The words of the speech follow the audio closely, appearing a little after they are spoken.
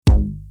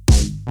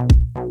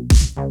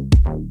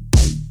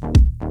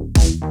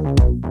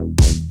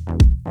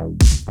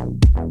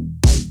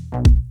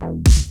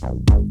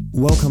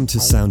Welcome to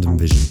Sound and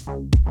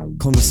Vision,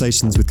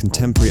 conversations with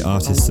contemporary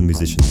artists and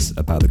musicians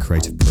about the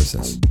creative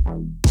process.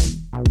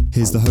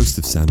 Here's the host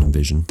of Sound and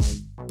Vision,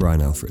 Brian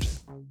Alfred.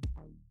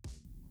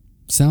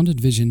 Sound and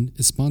Vision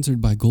is sponsored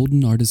by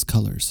Golden Artist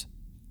Colors.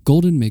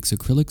 Golden makes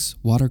acrylics,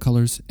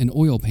 watercolors, and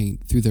oil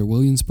paint through their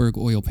Williamsburg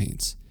Oil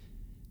Paints.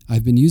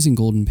 I've been using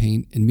Golden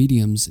paint and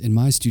mediums in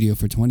my studio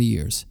for 20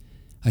 years.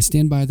 I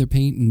stand by their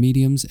paint and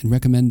mediums and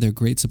recommend their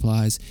great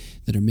supplies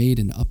that are made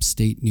in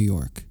upstate New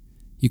York.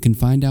 You can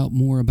find out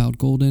more about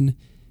Golden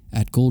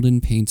at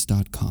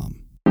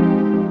goldenpaints.com.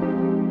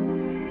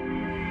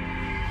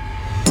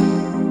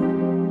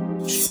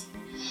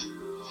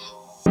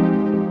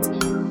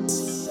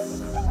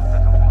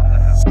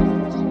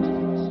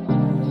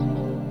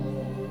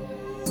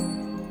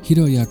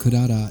 Hiroya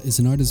Kurata is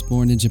an artist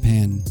born in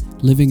Japan,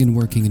 living and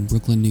working in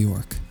Brooklyn, New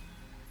York.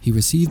 He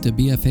received a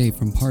BFA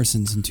from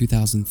Parsons in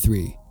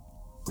 2003.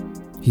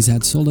 He's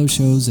had solo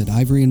shows at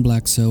Ivory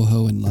Black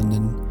SoHo in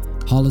London,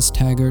 Hollis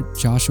Taggart,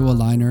 Joshua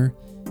Liner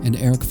and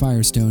Eric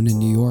Firestone in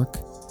New York,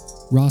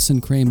 Ross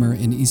and Kramer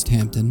in East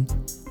Hampton,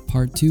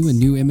 Part 2 in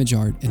New Image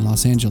Art in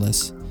Los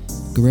Angeles,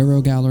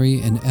 Guerrero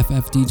Gallery and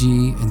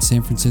FFDG in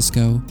San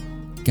Francisco,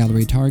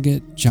 Gallery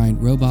Target,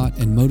 Giant Robot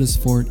and Motus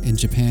Fort in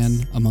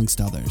Japan, amongst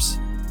others.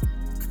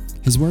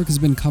 His work has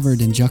been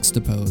covered in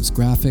Juxtapoz,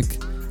 Graphic,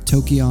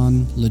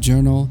 Tokion, Le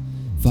Journal,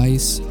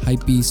 Vice,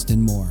 Hypebeast,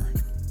 and more.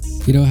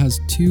 Hiro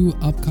has 2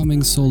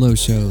 upcoming solo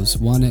shows,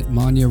 one at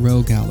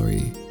Guerrero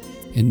Gallery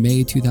in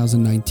May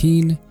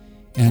 2019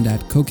 and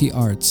at Koki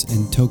Arts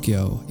in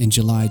Tokyo in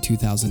July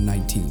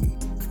 2019.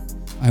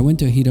 I went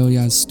to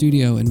Hiroya's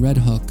studio in Red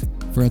Hook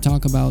for a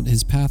talk about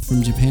his path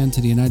from Japan to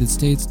the United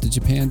States to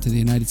Japan to the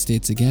United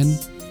States again,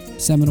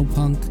 seminal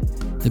punk,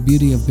 the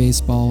beauty of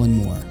baseball, and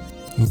more.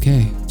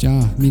 Okay,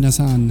 ja,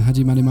 minasan,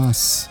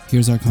 hajimarimasu.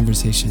 Here's our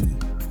conversation.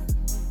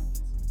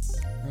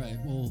 Alright,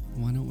 well,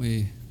 why don't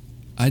we...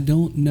 I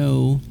don't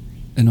know,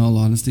 in all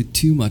honesty,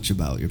 too much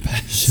about your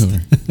past. Sure.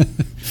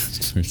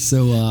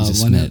 So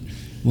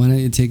why don't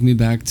you take me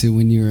back to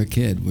when you were a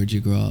kid? Where'd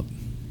you grow up?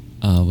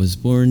 I was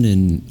born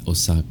in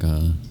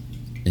Osaka,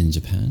 in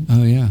Japan.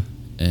 Oh, yeah.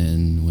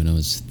 And when I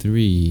was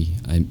 3,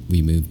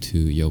 we moved to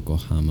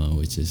Yokohama,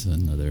 which is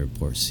another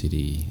port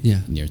city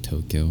near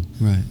Tokyo.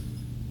 Right.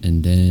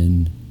 And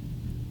then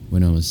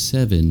when I was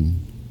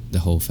 7, the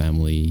whole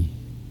family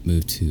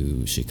moved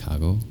to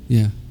Chicago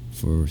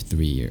for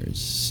 3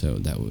 years. So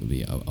that would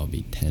be, I'll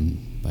be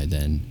 10 by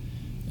then.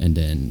 And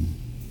then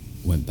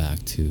went back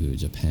to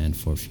Japan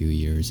for a few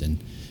years. And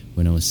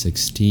when I was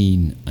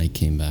 16, I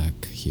came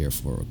back here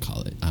for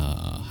college,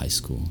 high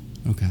school.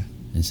 Okay.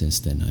 And since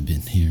then, I've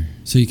been here.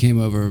 So you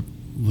came over,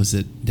 was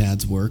it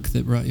Dad's work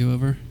that brought you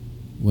over?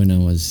 When I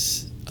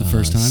was... The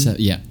first time?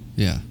 Yeah.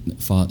 Yeah.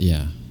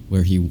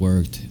 Where he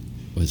worked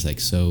was like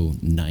so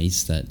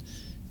nice that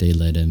they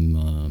let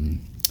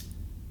him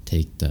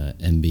take the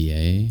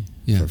MBA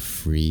for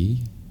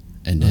free,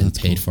 and then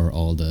paid for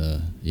all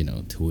the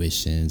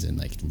tuitions and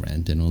like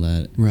rent and all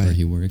that where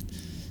he worked.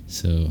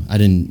 So I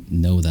didn't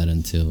know that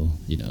until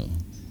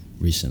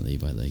recently.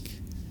 But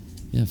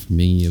for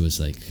me it was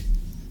like,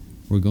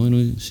 we're going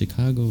to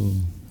Chicago.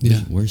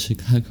 Where's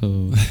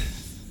Chicago?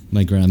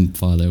 My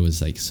grandfather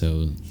was like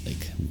so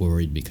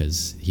worried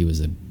because he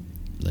was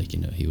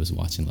he was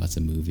watching lots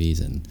of movies,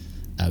 and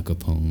Al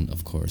Capone,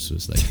 of course,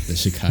 was like the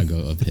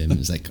Chicago of him. It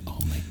was like, oh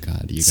my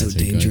God, you guys so are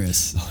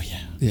dangerous. Going. Oh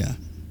yeah.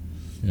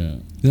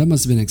 That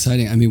must have been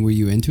exciting. I mean, were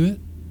you into it?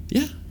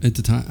 Yeah. At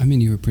the time, I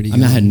mean, you were pretty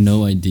young. I had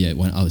no idea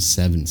when I was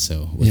 7.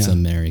 So what's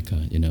America?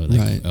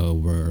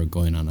 We're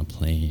going on a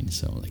plane.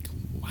 So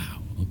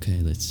wow,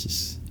 okay, let's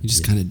just. You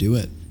just kind of do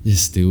it.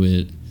 Just do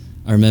it.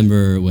 I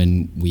remember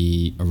when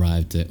we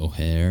arrived at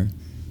O'Hare.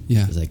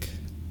 Yeah. It was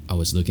I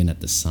was looking at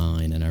the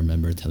sign, and I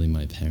remember telling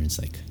my parents,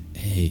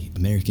 hey,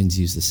 Americans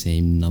use the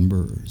same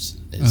numbers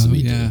as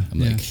we do. I'm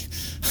like,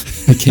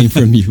 I came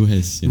from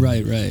U.S.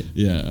 Right.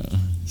 Yeah.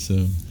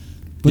 So,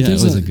 but it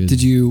was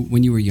did you,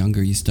 when you were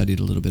younger, you studied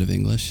a little bit of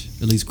English,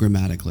 at least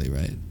grammatically,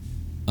 right?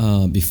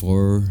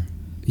 Before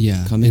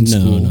coming? In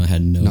school? No, I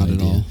had no idea. Not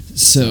at all.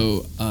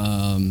 So,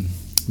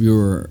 we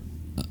were,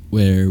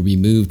 where we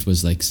moved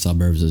was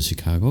suburbs of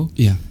Chicago.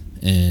 Yeah.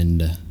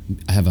 And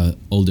I have an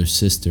older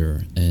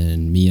sister,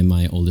 and me and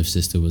my older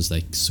sister was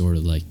sort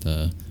of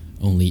the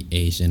only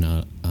Asian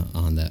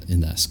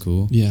in that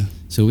school. Yeah.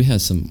 So we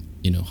had some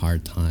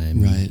hard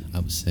time. Right. I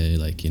would say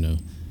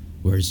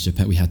where's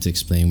Japan? We had to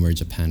explain where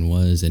Japan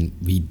was, and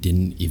we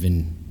didn't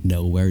even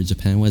know where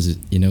Japan was.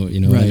 You know what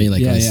I mean?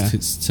 I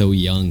was so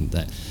young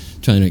that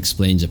trying to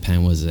explain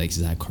Japan was is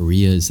that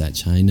Korea? Is that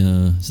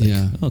China? It's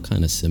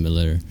kind of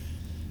similar.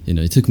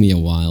 It took me a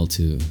while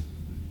to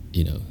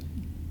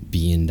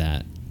be in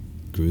that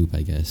group,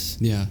 I guess.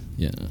 Yeah.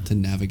 To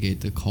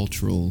navigate the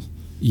cultural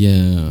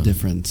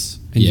difference.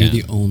 And you're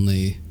the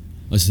only...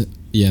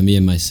 me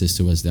and my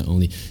sister was the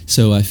only...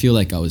 So I feel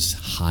I was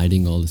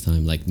hiding all the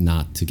time,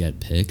 not to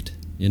get picked,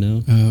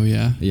 Oh,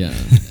 yeah? Yeah.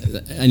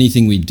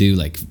 Anything we do,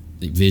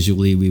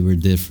 visually we were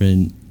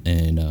different,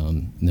 and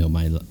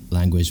my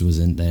language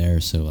wasn't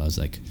there, so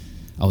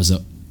I was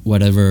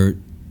whatever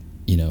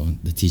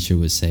the teacher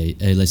would say,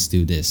 hey, let's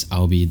do this.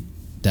 I'll be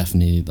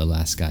definitely the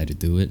last guy to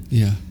do it.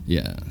 Yeah.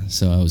 Yeah.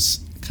 So I was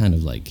kind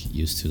of like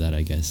used to that,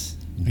 I guess.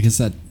 I guess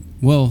that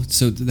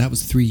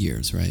was 3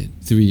 years, right?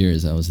 3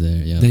 years I was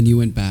there, yeah. Then you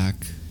went back.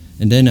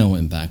 And then I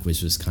went back,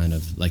 which was kind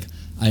of like,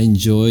 I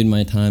enjoyed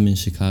my time in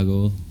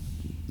Chicago,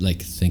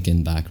 like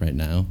thinking back right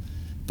now,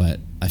 but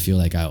I feel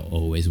like I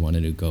always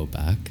wanted to go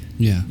back.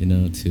 Yeah.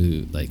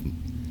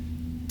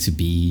 To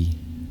be,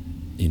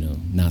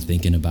 not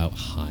thinking about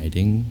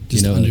hiding.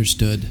 Just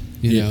understood,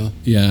 you know?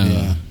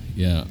 Yeah.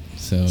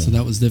 So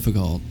that was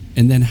difficult.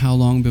 And then how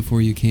long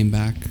before you came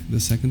back the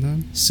second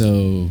time?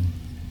 So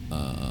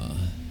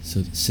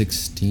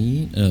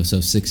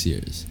 6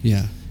 years.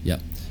 Yeah. Yeah.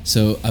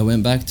 So I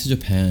went back to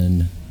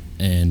Japan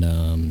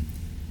and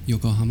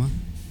Yokohama?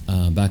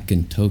 Back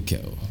in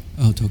Tokyo.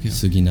 Oh, Tokyo.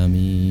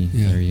 Suginami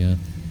area.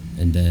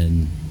 And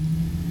then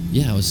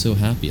I was so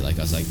happy. Like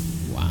I was like,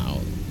 wow,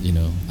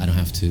 I don't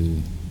have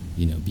to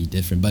be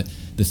different. But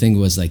the thing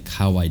was like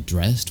how I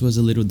dressed was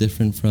a little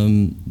different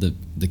from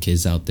the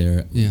kids out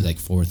there. Like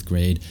 4th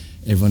grade,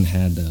 everyone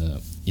had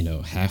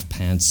half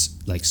pants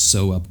like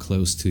so up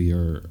close to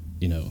your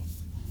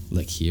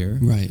like here.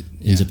 Right.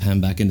 In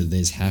Japan back in the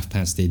days, half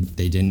pants they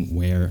didn't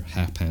wear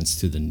half pants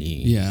to the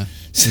knee. Yeah.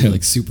 So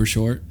like super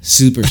short.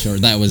 Super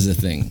short. That was the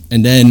thing.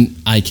 And then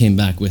I came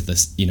back with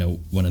this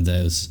one of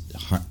those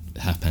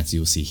half pants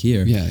you'll see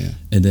here. Yeah.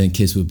 And then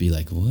kids would be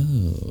like,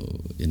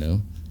 whoa,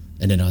 And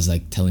then I was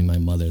like telling my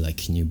mother, like,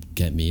 can you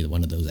get me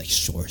one of those like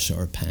short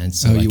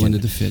pants? So you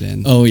wanted to fit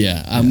in. Oh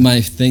yeah.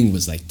 My thing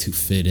was like to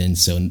fit in,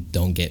 so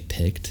don't get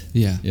picked.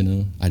 Yeah.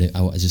 I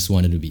just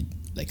wanted to be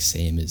like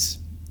same as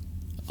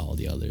all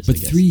the others. But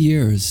 3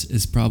 years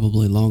is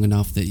probably long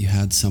enough that you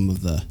had some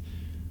of the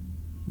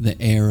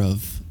air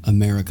of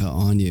America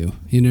on you.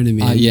 You know what I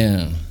mean?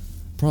 Yeah.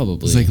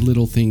 Probably. It's like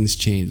little things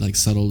change, like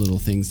subtle little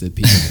things that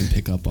people can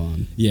pick up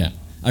on. Yeah.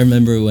 I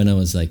remember when I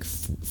was like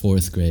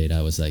 4th grade,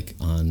 I was like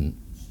on,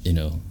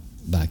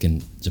 back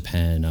in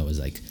Japan, I was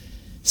like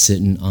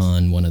sitting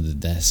on one of the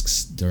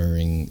desks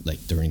during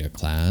a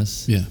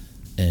class. Yeah.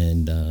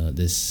 And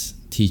this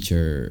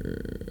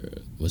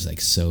teacher was like,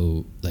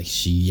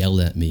 she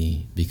yelled at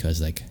me because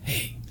like,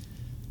 hey,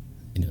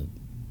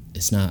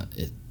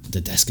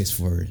 the desk is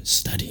for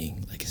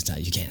studying. Like it's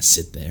not, you can't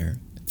sit there.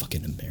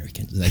 Fucking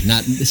Americans. Like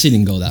she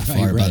didn't go that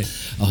far, right.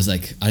 But I was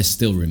like, I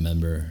still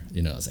remember,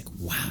 I was like,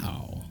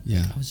 wow.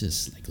 Yeah. I was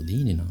just like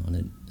leaning on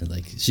it. And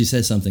like she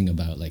said something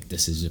about like,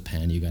 this is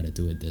Japan, you got to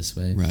do it this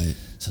way. Right.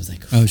 So I was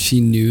like, oh,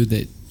 she knew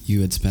that you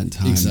had spent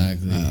time.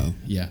 Exactly. Oh.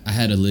 Yeah. I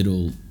had a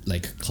little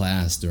like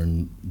class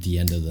during the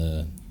end of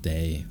the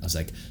day. I was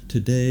like,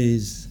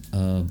 today's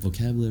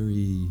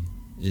vocabulary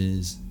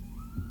is,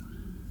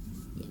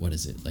 what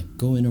is it, like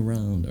going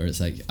around, or it's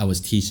like I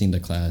was teaching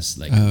the class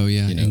like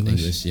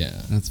English.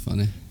 Yeah, that's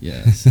funny.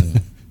 Yeah. So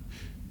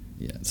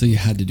so you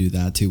had to do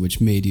that too,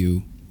 which made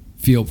you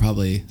feel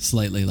probably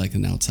slightly like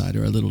an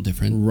outsider, a little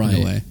different, right?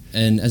 In a way.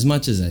 And as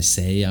much as I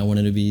say I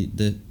wanted to be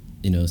the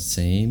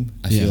same,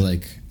 I feel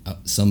like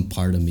some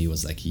part of me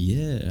was like,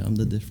 I'm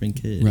the different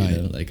kid,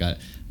 right? Like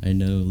I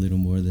know a little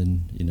more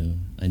than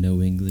I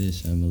know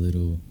English. I'm a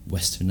little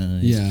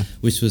westernized,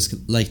 which was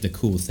like the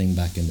cool thing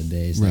back in the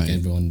days. Like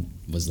everyone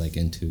was like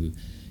into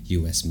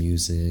U.S.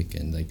 music,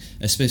 and like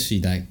especially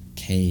that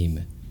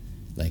came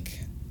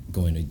like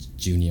going to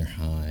junior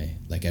high.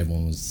 Like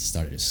everyone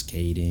started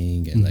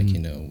skating and like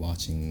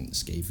watching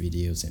skate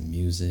videos and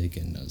music,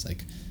 and I was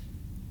like,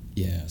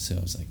 So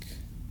I was like,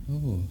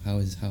 oh, how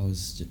is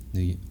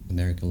the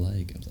America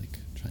like? I was like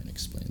trying to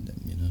explain to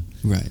them,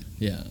 Right.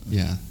 Yeah.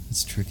 Yeah,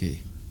 it's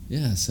tricky.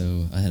 Yeah,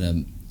 so I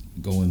had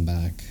going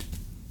back,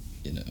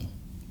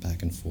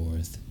 back and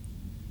forth.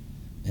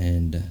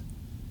 And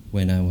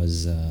when I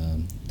was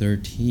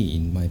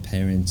 13, my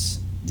parents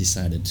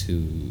decided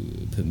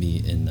to put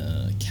me in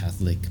a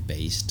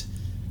Catholic-based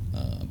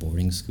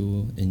boarding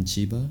school in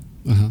Chiba,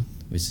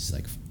 which is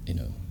like,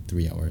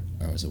 3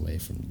 hours away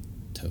from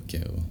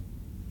Tokyo.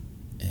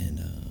 And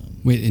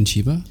wait, in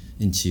Chiba?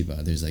 In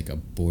Chiba, there's like a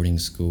boarding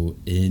school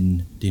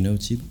in. Do you know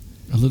Chiba?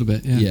 A little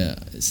bit, yeah. Yeah,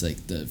 it's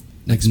like the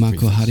like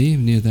Makuhari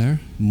near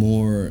there.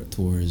 More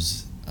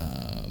towards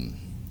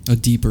a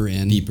deeper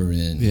in. Deeper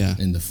in. Yeah.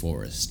 In the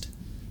forest.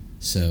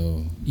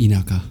 So.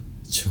 Inaka.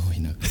 Cho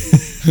inaka.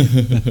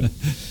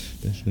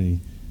 Definitely.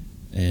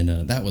 And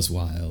that was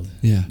wild.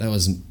 Yeah. That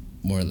was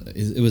more.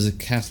 It was a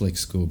Catholic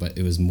school, but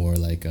it was more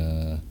like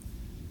a.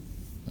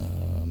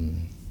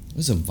 It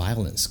was a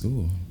violent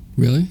school.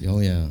 Really? Oh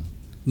yeah.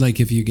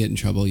 Like if you get in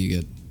trouble,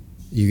 you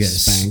get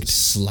spanked,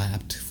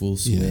 slapped, full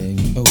swing.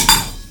 Yeah. Oh,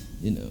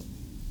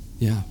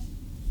 Yeah.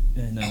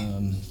 And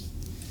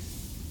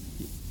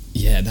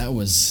that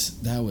was.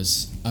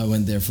 I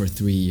went there for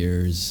 3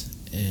 years,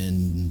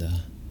 and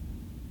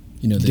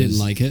didn't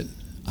like it.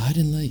 I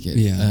didn't like it.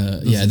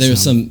 Yeah.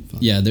 There's some. Fun.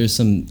 Yeah, there's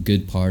some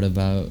good part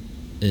about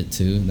it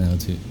too. Now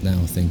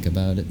think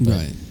about it. But,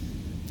 right.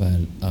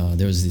 But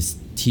there was this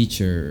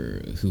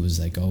teacher who was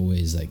like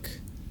always like,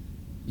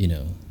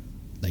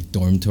 like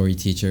dormitory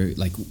teacher.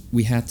 Like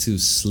we had to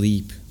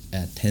sleep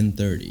at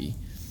 10:30,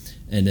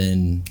 and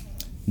then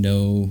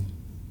no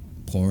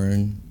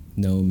porn,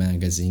 no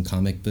magazine,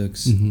 comic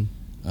books,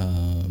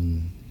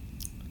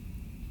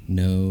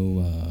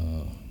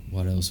 no,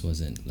 what else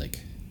wasn't, like,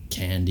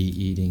 candy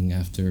eating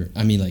after,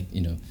 I mean, like,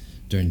 you know,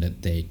 during the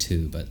day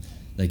too, but,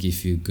 like,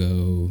 if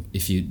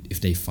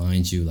they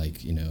find you,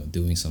 like, you know,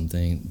 doing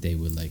something, they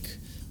would, like,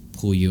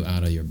 pull you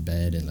out of your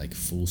bed and, like,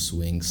 full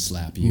swing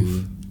slap you.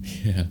 Oof.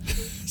 Yeah.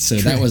 So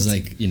that was,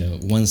 like, you know,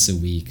 once a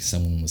week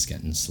someone was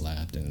getting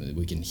slapped, and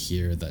we can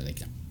hear the, like,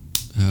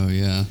 oh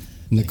yeah,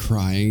 and the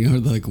crying or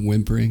the, like,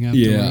 whimpering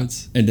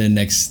afterwards. Yeah. And then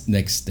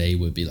next day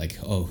would be like,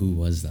 oh, who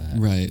was that?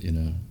 Right. You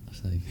know,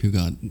 it's like, who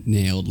got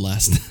nailed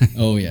last night?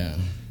 Oh yeah.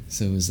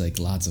 So it was, like,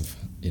 lots of,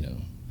 you know,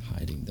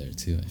 hiding there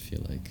too, I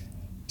feel like.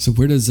 So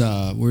where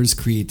does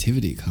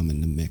creativity come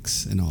in the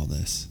mix in all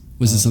this?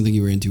 Was it something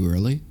you were into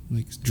early,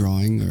 like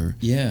drawing or?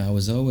 Yeah, I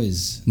was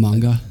always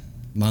manga.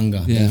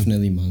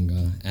 Definitely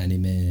manga,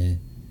 anime,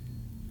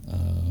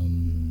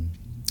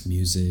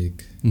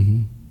 music.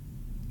 Mm-hmm.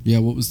 Yeah,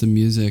 what was the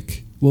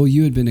music? Well,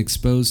 you had been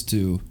exposed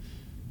to,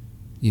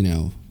 you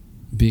know,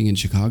 being in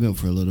Chicago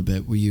for a little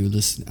bit. Were you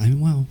listening?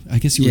 I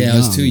guess you were young. Yeah, I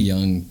was too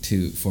young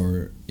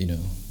for, you know,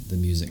 the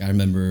music. I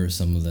remember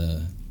some of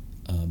the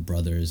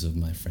brothers of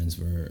my friends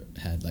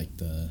had, like,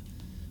 the,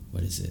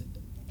 what is it?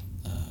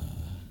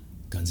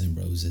 Guns N'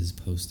 Roses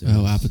posters.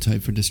 Oh,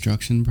 Appetite for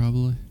Destruction,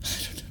 probably. I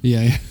don't know.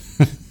 Yeah.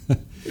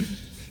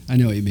 I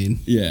know what you mean.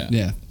 Yeah.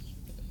 Yeah.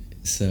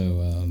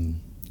 So,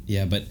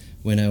 yeah, but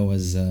when I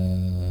was,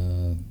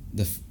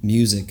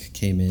 music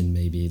came in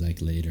maybe,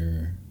 like,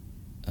 later.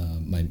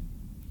 My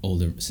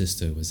older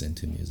sister was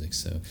into music,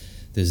 so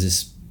there's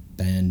this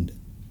band,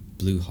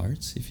 Blue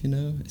Hearts, if you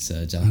know. It's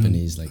a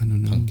Japanese, like,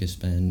 punkish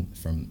band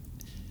from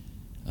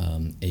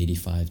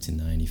 85 to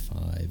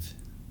 95,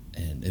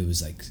 and it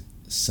was, like,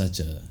 such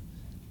a...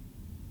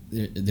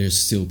 There's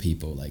still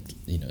people, like,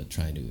 you know,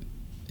 trying to,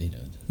 you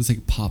know... It's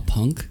like pop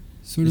punk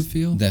sort of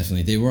feel?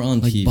 Definitely. They were on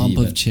like TV. Like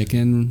Bump of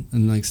Chicken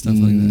and, like, stuff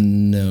like that?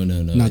 No.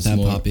 Not that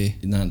poppy?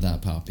 Not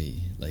that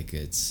poppy. Like,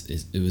 it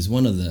was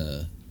one of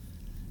the...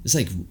 It's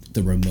like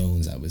the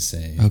Ramones, I would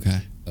say. Okay.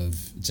 Of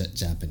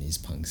Japanese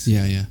punks.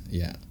 Yeah.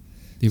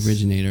 The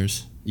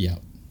originators. Yeah.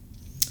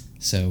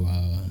 So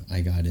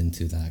I got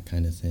into that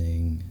kind of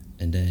thing.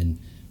 And then,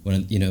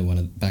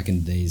 back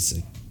in the days,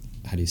 like,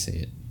 how do you say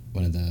it?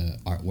 One of the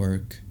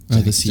artwork...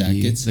 the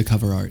CD, jackets, the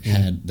cover art,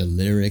 had the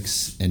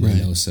lyrics and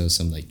then also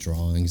some, like,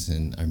 drawings,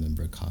 and I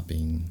remember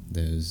copying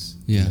those.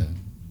 Yeah, you know,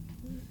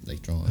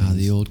 like, drawings.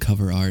 The old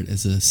cover art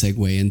is a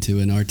segue into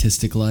an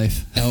artistic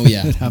life. Oh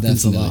yeah, it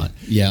happens definitely. A lot.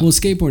 Yeah. Well,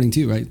 skateboarding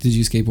too, right? Did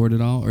you skateboard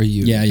at all, or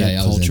you? Yeah.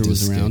 That culture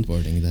was around.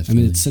 Skateboarding, definitely. I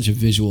mean, it's such a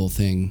visual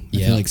thing. I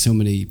feel like so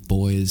many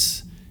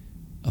boys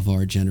of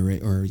our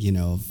generation, or, you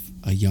know, of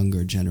a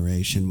younger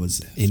generation,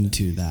 was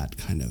into that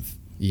kind of.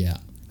 Yeah,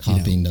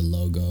 copying the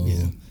logo.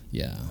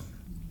 Yeah.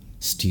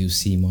 Stu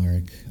C.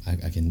 Mark,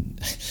 I can...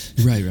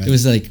 Right. It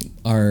was like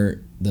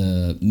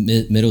the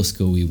middle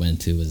school we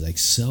went to was, like,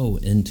 so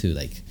into,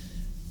 like,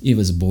 it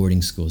was a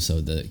boarding school,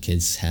 so the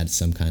kids had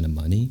some kind of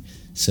money,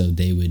 so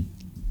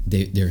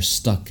they're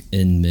stuck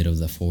in middle of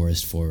the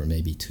forest for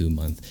maybe 2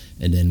 months,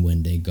 and then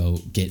when they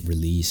get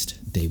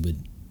released, they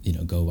would, you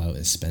know, go out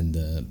and spend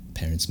the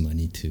parents'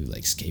 money to,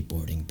 like,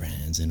 skateboarding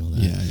brands and all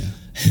that. Yeah.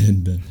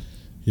 And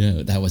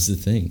that was the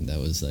thing. That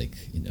was, like,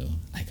 you know,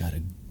 I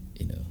gotta,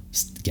 you know,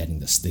 getting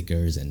the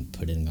stickers and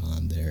putting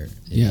on there.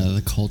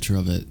 The culture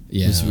of it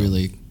was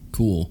really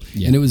cool.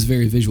 Yeah. And it was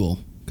very visual,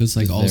 because,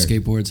 like, all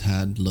skateboards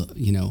had,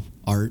 you know,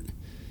 art,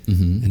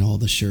 and all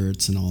the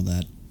shirts and all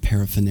that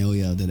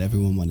paraphernalia that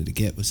everyone wanted to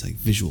get was, like,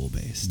 visual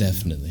based.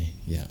 Definitely,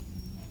 yeah.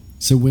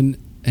 So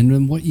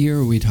then what year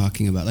are we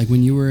talking about? Like,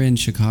 when you were in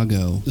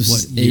Chicago,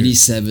 what year?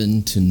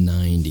 87 to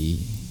 90.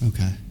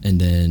 Okay.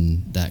 And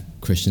then that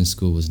Christian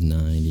school was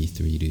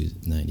 93 to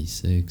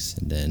 96,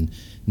 and then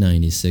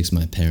 96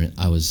 my parents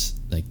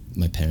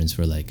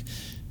were like,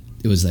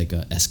 it was like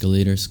a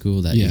escalator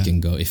school that you can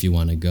go, if you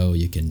want to go,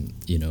 you can,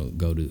 you know,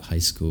 go to high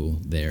school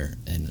there.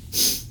 And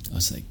I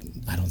was like,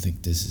 I don't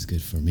think this is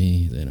good for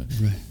me, you know.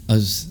 Right. I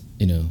was,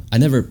 you know, I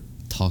never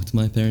talked to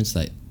my parents,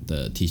 like,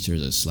 the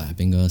teachers are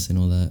slapping us and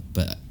all that,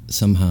 but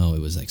somehow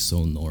it was, like,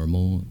 so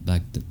normal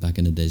back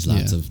in the days.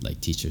 Lots of, like,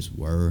 teachers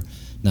were,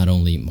 not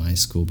only my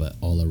school but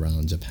all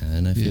around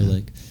Japan, I feel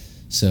like.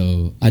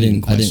 So I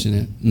didn't question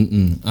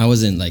it. I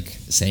wasn't, like,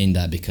 saying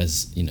that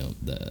because, you know,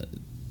 the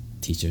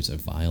teachers are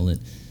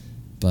violent,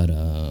 but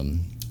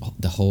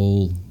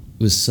it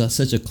was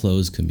such a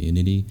closed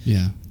community.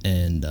 Yeah.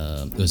 And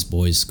it was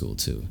boys' school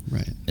too.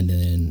 Right. And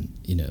then,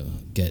 you know,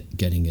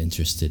 getting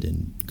interested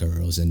in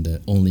girls, and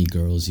the only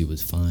girls you would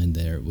find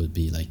there would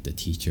be, like, the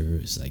teacher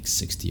is, like,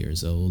 60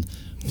 years old,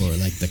 or,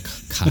 like, the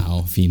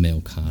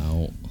female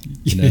cow.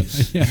 You know,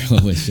 I'm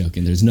always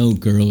joking. There's no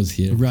girls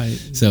here. Right.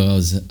 So I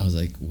was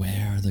like,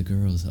 where are the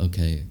girls?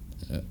 Okay.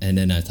 And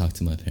then I talked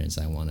to my parents.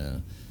 I want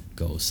to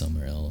go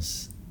somewhere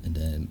else. And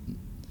then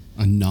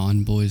a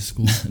non-boys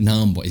school.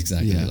 Non-boys,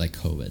 exactly, like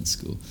co-ed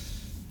school.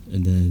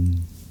 And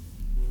then,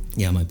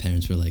 my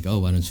parents were like, "Oh,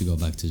 why don't you go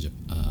back to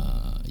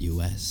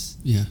U.S.?"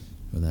 Yeah.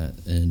 for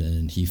that. And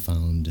then he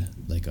found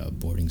like a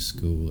boarding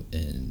school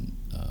in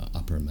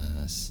Upper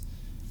Mass,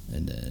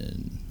 and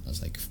then I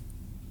was like,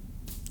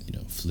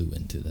 flew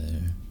into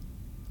there.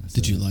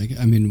 Did you like it?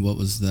 I mean, what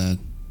was that?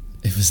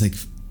 It was like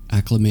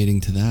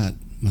acclimating to that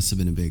must have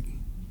been a big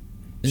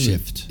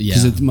shift.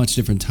 Because it's a much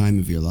different time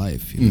of your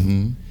life,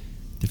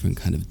 different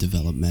kind of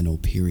developmental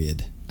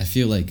period. I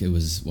feel like it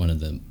was one of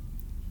the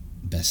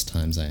best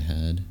times I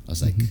had. I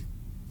was like,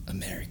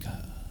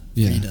 America,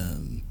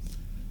 freedom.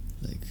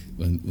 Like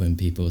when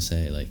people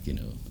say like,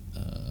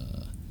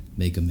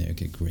 make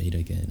America great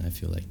again, I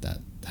feel like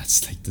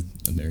that's like the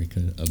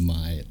America of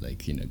my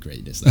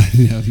greatest. Like,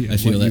 I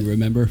feel like you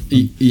remember from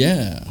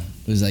it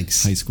was like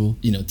high school.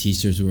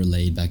 Teachers were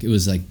laid back. It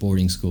was like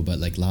boarding school, but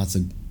like lots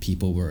of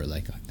people were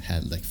like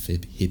had like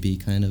hippie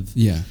kind of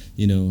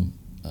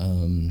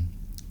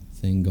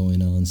thing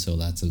going on. So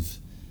lots of,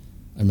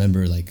 I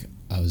remember like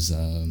I was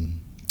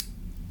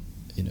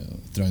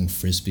throwing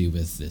frisbee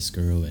with this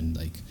girl, and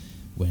like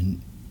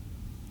when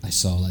I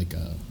saw like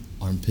a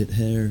armpit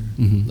hair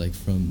like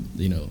from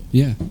and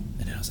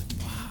then I was like,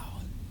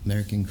 wow,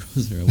 American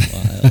girls are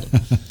wild.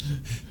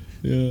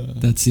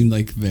 That seemed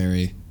like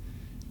very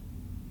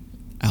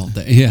out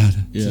there.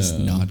 Just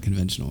not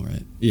conventional,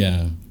 right?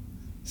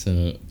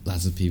 So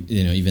lots of people,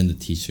 even the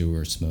teacher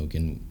were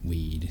smoking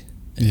weed,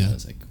 and I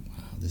was like,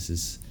 wow, this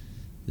is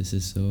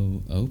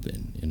so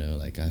open.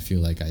 Like I feel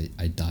like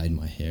I dyed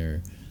my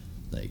hair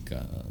like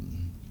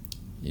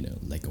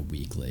like a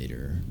week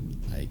later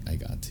I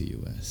got to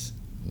US.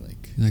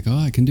 Like, oh,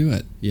 I can do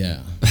it.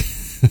 Yeah.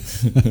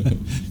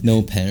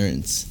 No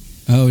parents.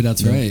 Oh,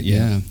 that's right.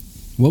 Yeah.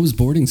 What was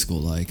boarding school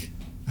like?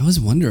 I always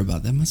wonder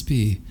about that. Must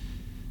be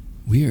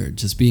weird,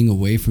 just being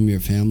away from your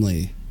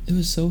family. It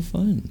was so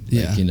fun.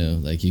 Yeah.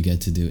 Like, like you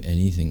get to do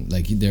anything.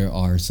 Like there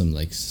are some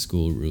like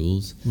school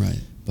rules.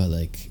 Right. But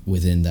like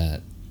within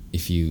that,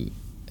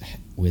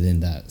 within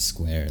that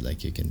square,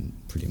 like you can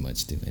pretty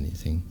much do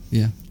anything.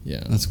 Yeah.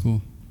 Yeah. That's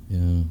cool.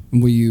 Yeah.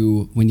 And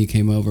when you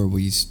came over, were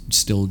you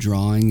still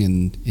drawing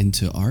and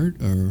into art,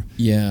 or?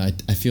 Yeah,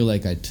 I feel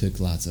like I took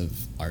lots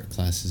of art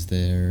classes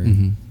there,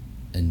 and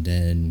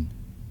then,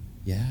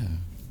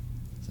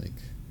 it's like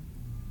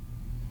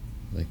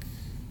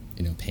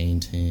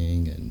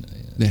painting, and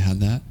they had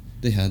that.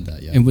 They had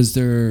that, yeah. And was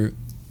the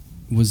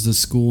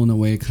school in a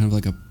way kind of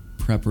like a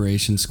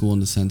preparation school in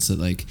the sense that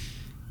like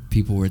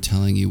people were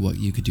telling you what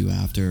you could do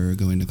after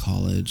going to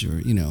college, or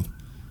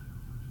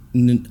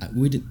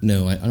we didn't.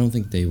 No, I don't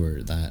think they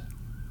were that.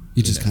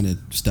 You just kind of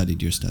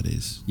studied your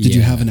studies. Did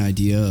you have an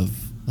idea of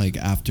like,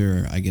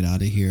 after I get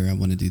out of here, I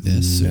want to do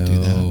this or do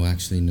that? No,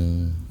 actually,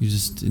 no. You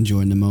just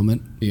enjoying the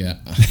moment. Yeah,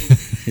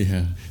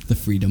 yeah. The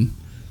freedom.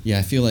 Yeah,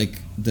 I feel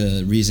like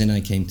the reason I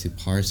came to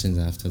Parsons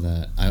after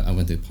that, I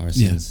went to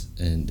Parsons,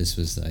 and this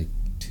was like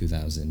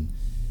 2000.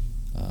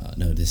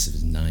 This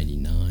was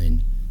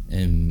 99,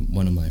 and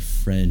one of my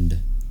friend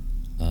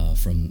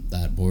from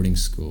that boarding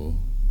school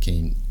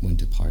went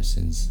to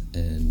Parsons,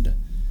 and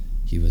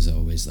he was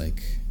always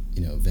like,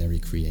 very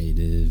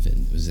creative,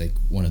 and was like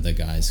one of the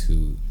guys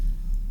who,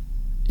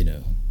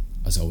 I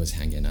was always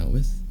hanging out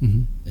with.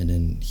 And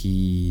then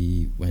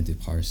he went to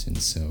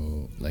Parsons,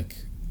 so like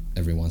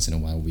every once in a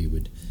while we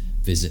would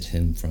visit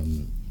him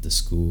from the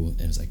school,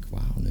 and it was like,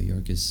 wow, New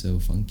York is so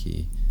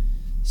funky.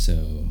 So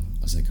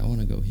I was like, I want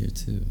to go here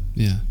too.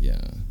 Yeah.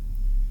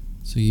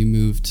 So you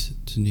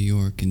moved to New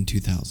York in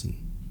 2000.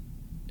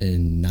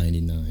 In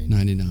 99.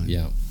 99.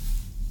 Yeah.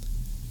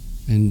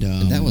 And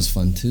that was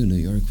fun too. New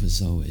York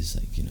was always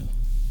like,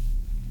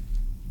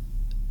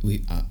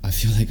 I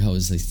feel like I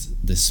was like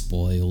the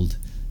spoiled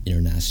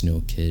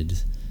international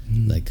kid.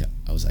 Like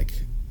I was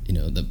like,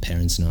 the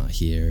parents not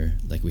here,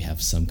 like we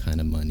have some kind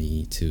of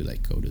money to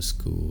like go to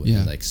school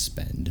and like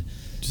spend.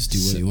 Just do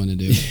what you want to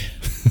do.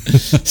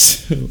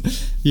 So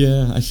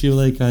yeah, I feel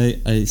like I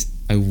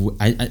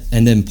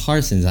and then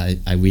Parsons, I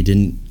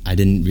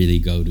didn't really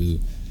go to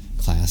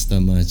class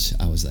that much.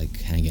 I was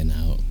like hanging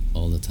out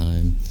all the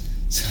time,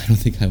 so I don't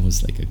think I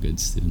was like a good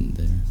student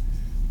there.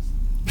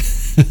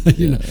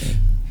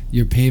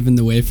 You're paving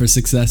the way for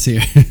success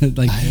here.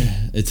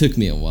 It took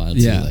me a while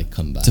to like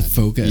come back, to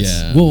focus.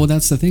 Yeah. Well,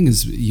 that's the thing,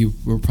 is you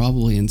were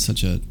probably in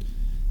such a,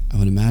 I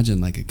would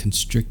imagine, like a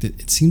constricted.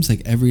 It seems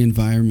like every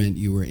environment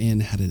you were in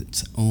had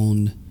its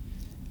own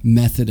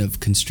method of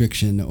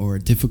constriction or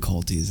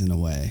difficulties in a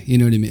way. You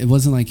know what I mean? It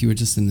wasn't like you were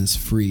just in this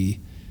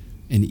free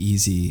and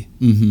easy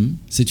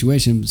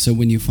situation. So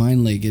when you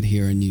finally get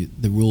here and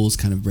the rules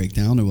kind of break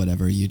down or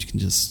whatever, you can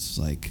just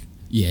like,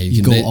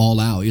 you go all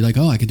out. You're like,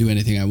 oh, I could do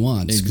anything I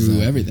want. Exactly.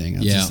 Screw everything.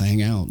 I'll just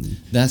hang out.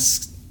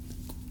 That's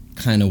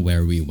kind of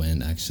where we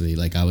went, actually.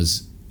 Like I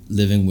was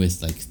living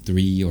with like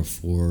 3 or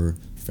 4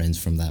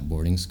 friends from that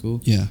boarding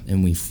school. Yeah.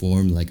 And we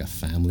formed like a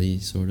family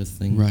sort of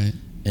thing. Right.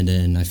 And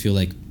then I feel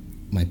like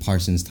my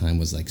Parsons time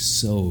was like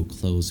so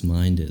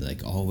close-minded,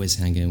 like always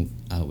hanging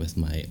out with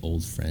my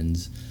old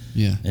friends.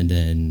 Yeah. And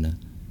then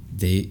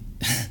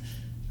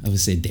I would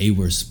say they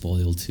were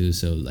spoiled too.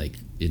 So like,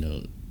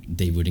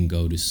 they wouldn't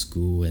go to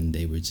school and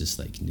they would just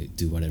like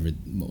do whatever.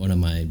 One of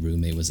my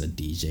roommate was a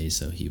DJ,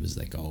 so he was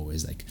like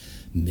always like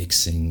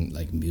mixing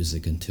like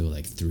music until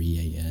like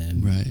 3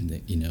 a.m. Right.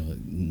 And, you know,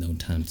 no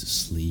time to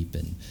sleep,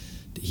 and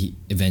he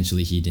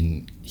eventually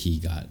he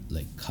got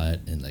like cut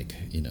and like,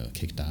 you know,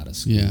 kicked out of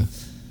school. Yeah.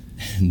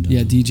 And,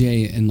 yeah,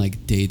 DJ and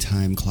like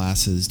daytime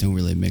classes don't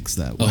really mix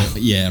that well. Oh,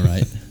 yeah,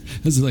 right.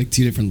 Those are like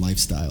two different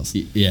lifestyles.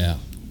 Yeah,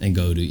 and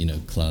go to, you know,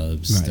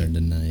 clubs during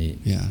the night.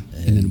 Yeah,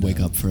 and then wake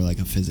up for like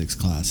a physics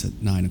class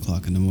at 9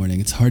 o'clock in the morning.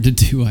 It's hard to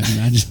do, I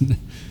imagine.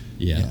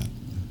 Yeah.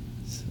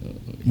 So,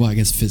 well, I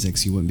guess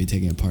physics you wouldn't be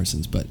taking at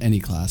Parsons, but any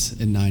class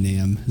at 9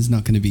 a.m. is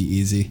not going to be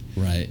easy.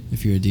 Right.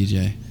 If you're a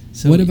DJ.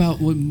 So what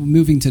about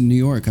moving to New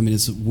York? I mean,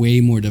 it's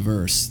way more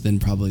diverse than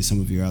probably some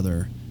of your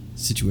other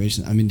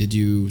situations. I mean, did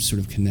you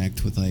sort of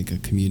connect with like a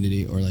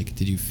community, or like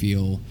did you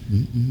feel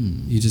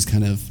you just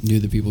kind of knew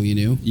the people you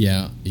knew?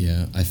 Yeah.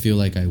 I feel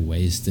like I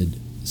wasted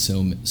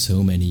so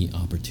many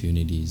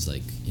opportunities.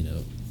 Like, you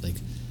know, like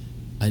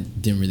I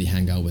didn't really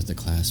hang out with the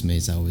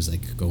classmates. I was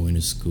like going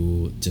to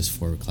school just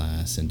for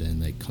class and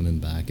then like coming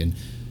back. And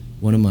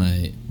one of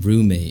my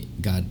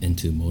roommate got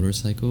into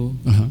motorcycle,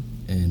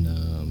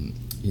 and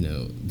you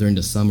know, during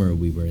the summer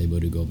we were able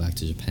to go back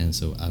to Japan,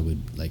 so I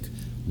would like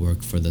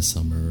work for the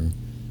summer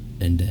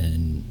and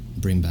then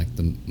bring back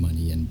the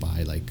money and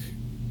buy like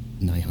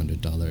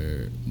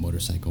 $900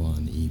 motorcycle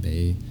on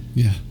eBay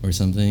or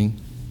something.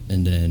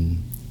 And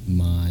then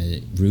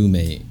my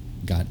roommate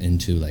got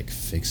into like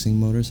fixing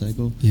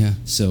motorcycle. Yeah.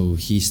 So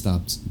he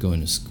stopped going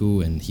to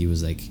school, and he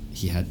was like,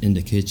 he had in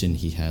the kitchen,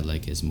 he had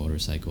like his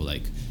motorcycle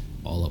like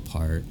all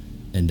apart.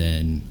 And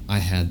then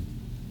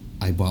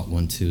I bought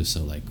one too.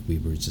 So like we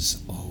were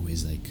just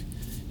always like,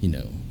 you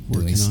know,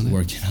 working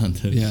on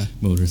the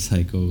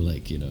motorcycle,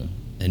 like, you know.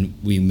 And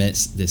we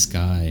met this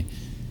guy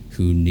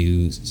who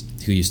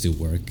used to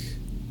work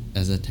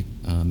as a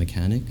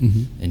mechanic,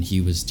 and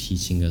he was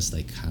teaching us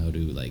like how to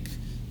like,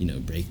 you know,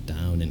 break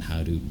down and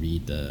how to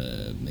read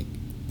the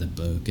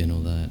book and all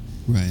that.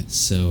 Right.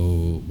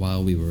 So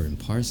while we were in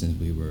Parsons,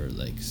 we were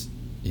like,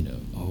 you know,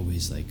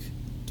 always like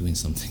doing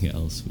something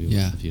else.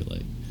 I feel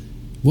like.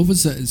 What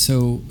was that?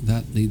 So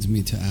that leads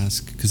me to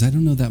ask, because I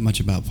don't know that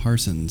much about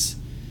Parsons.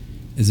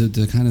 Is it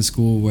the kind of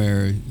school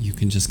where you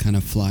can just kind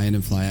of fly in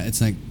and fly out? It's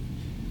like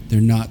they're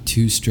not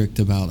too strict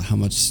about how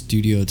much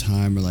studio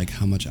time or like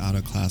how much out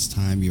of class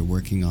time you're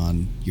working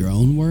on your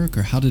own work,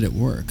 or how did it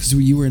work? Because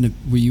were you in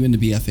the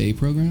BFA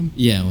program?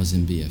 Yeah, I was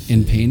in BFA.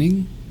 In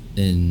painting?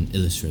 In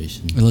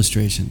illustration.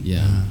 Illustration.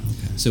 Yeah.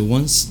 Okay. So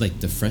once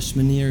like the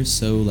freshman year,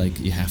 so like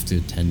you have to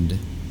attend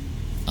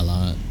a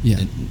lot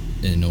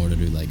in order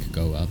to like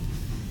go up.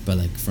 But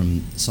like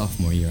from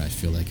sophomore year, I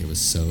feel like it was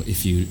so,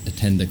 if you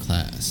attend the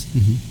class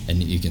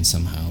and you can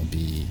somehow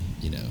be,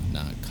 you know,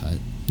 not cut.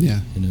 Yeah.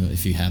 You know,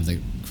 if you have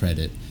the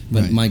credit.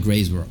 But my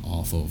grades were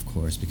awful, of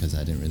course, because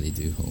I didn't really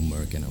do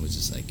homework, and I was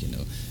just like, you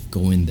know,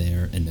 going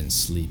there and then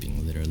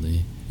sleeping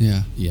literally.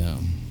 Yeah. Yeah.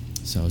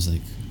 So I was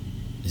like,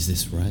 is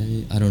this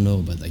right? I don't know,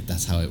 but like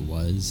that's how it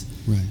was.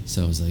 Right.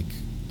 So I was like,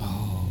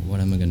 oh, what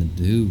am I gonna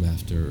do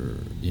after,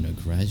 you know,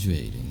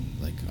 graduating?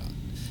 Like,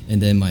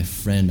 and then my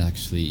friend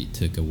actually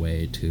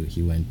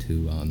he went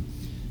to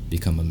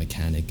become a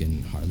mechanic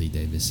in Harley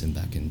Davidson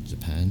back in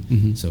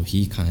Japan. So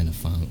he kind of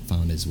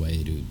found his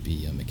way to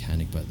be a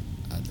mechanic, but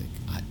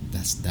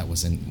that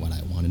wasn't what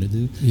I wanted to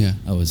do. Yeah.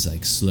 I was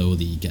like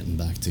slowly getting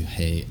back to,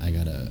 hey, I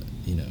gotta,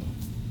 you know,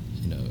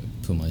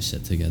 put my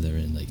shit together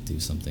and like do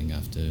something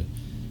after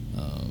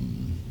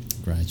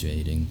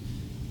graduating.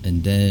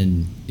 And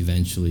then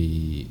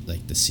eventually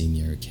like the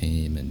senior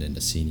came, and then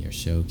the senior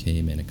show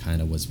came, and it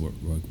kind of was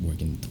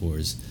working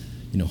towards,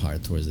 you know,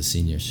 hard towards the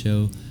senior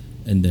show.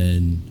 And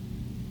then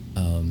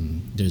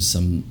there's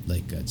some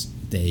like a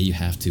day you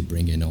have to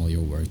bring in all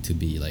your work to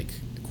be like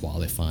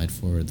qualified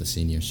for the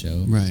senior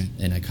show. Right.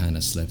 And I kind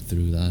of slept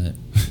through that.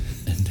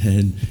 And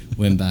then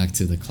went back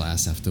to the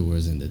class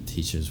afterwards, and the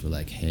teachers were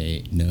like,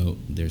 hey, no,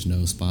 there's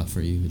no spot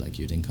for you. Like,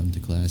 you didn't come to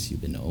class.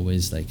 You've been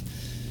always like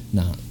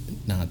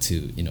not to,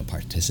 you know,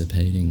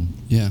 participating.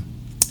 Yeah.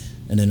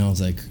 And then I was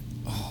like,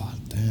 oh,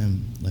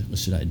 damn, like, what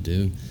should I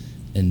do?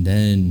 And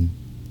then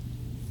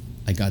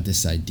I got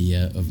this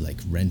idea of like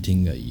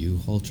renting a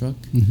U-Haul truck.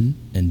 And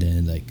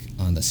then like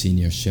on the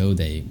senior show,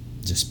 they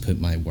just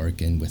put my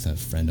work in with a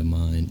friend of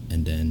mine,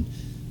 and then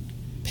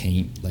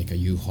paint like a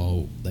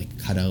U-Haul, like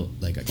cut out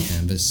like a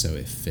canvas so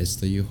it fits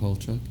the U-Haul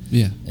truck.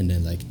 Yeah. And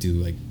then like do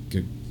like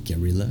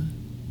guerrilla.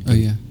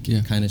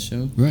 Kind of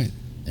show. Right.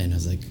 And I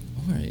was like,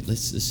 all right,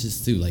 let's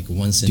just do like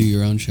once. Do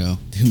your own show.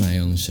 Do my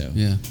own show.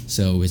 Yeah.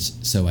 So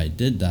I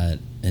did that,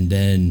 and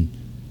then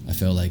I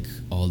felt like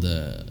all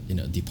the, you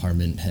know,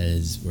 department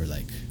heads were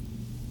like,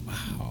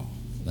 wow,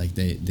 like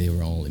they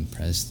were all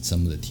impressed.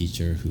 Some of the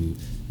teacher who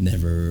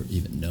never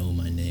even know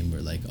my name were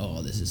like,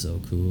 oh, this is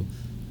so cool.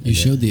 You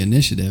showed the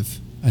initiative,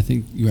 I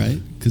think, right?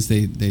 Because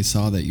they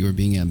saw that you were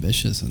being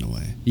ambitious in a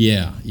way.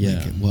 Yeah, yeah.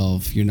 Like, well,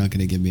 if you're not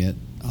going to give me it,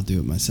 I'll do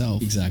it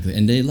myself. Exactly,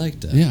 and they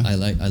liked that. Yeah. I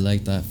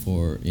like that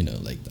for, you know,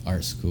 like the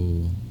art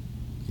school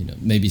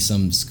maybe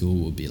some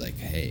school would be like,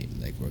 hey,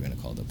 like we're gonna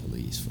call the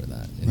police for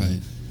that, right?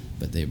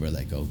 But they were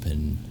like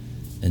open,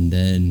 and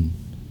then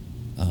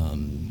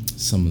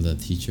some of the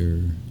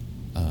teacher,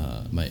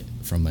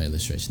 from my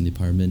illustration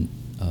department,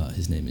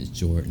 his name is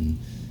Jordan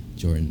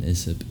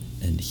Isip,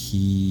 and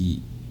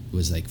he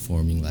was like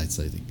forming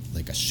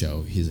like a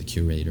show. He's a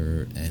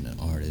curator and an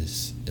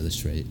artist,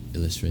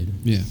 illustrator.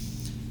 Yeah.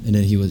 And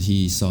then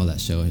he saw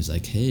that show and he's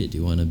like, hey, do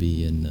you want to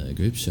be in a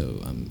group show?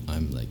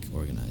 I'm like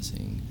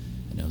organizing.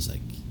 And I was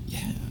like,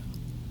 yeah.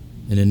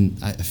 And then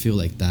I feel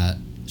like that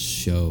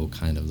show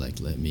kind of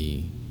like let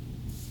me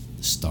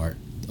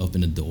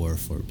open the door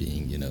for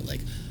being,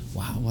 like,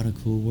 wow, what a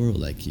cool world.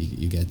 Like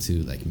you get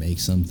to like make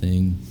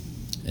something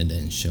and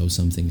then show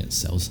something and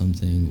sell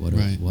something. What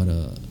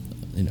a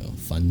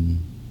fun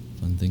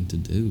thing to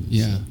do.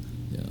 Yeah.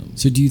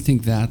 So do you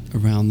think that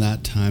around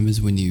that time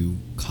is when you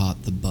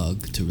caught the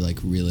bug to like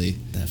really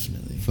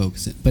definitely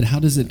focus it? But how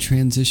does it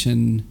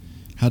transition?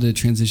 How did it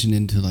transition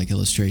into like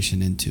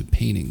illustration into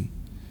painting,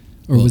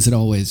 or was it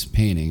always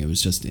painting? It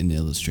was just in the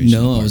illustration.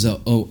 No, I was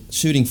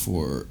shooting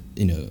for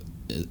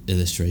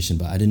illustration,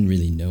 but I didn't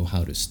really know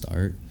how to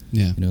start.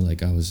 Yeah,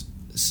 like I was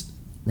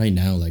right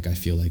now. Like I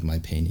feel like my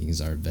paintings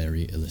are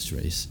very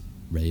illustrative.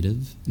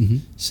 Mm-hmm.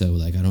 So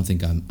like I don't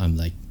think I'm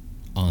like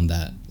on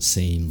that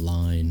same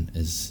line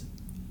as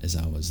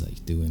I was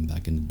like doing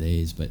back in the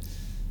days, but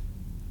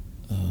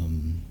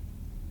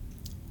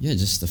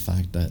just the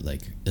fact that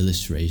like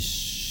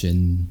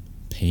illustration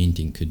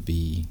painting could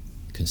be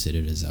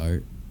considered as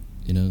art,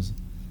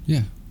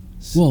 Yeah.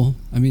 Well,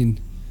 I mean,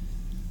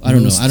 I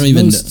don't know. I don't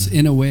even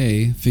in a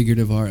way,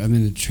 figurative art. I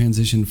mean, the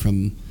transition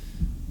from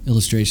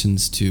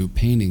illustrations to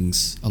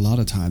paintings a lot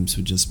of times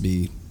would just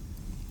be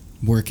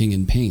working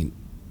in paint.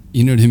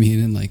 You know what I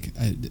mean? And like,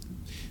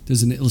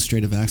 there's an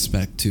illustrative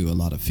aspect to a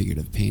lot of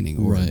figurative painting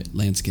or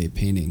landscape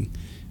painting,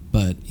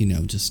 but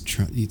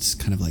it's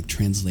kind of like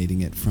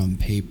translating it from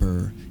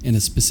paper in a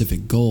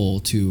specific goal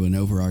to an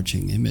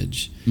overarching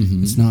image.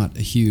 Mm-hmm. It's not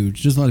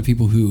there's a lot of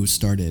people who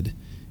started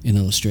in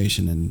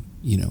illustration and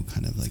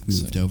kind of like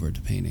moved over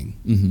to painting.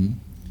 Mm-hmm.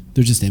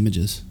 They're just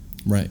images,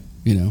 right?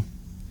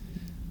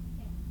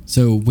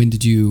 So when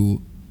did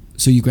you?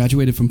 So you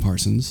graduated from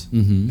Parsons,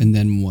 mm-hmm. and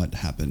then what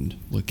happened?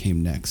 What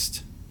came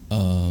next?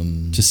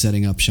 Just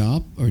setting up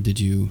shop, or did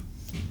you?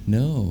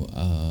 No.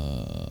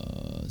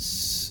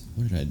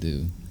 What did I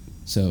do?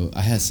 So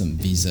I had some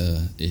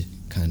visa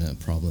kind of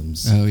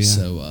problems. Oh yeah.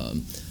 So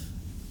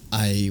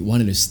I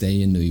wanted to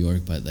stay in New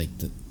York, but like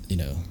the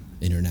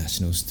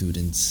international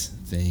students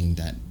thing,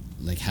 that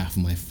like half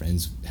of my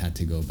friends had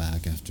to go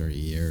back after a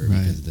year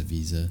because of the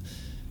visa,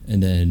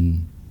 and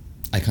then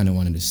I kind of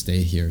wanted to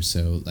stay here.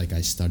 So like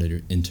I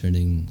started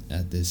interning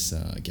at this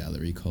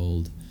gallery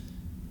called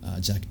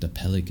Jack the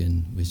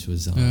Pelican, which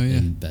was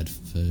in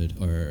Bedford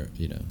or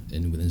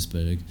in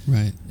Williamsburg,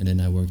 right? And then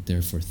I worked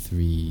there for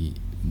 3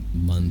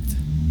 months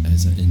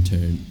as an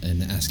intern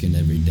and asking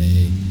every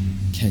day,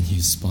 can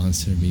you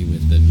sponsor me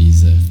with the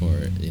visa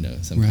for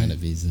some kind of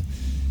visa?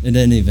 And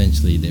then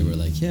eventually they were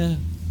like, yeah,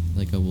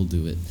 like I will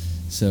do it.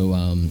 So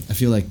I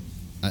feel like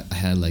I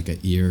had like a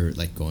year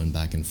like going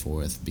back and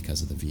forth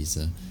because of the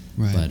visa,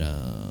 but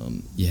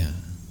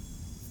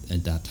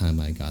at that time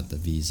I got the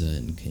visa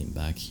and came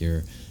back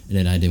here, and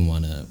then I didn't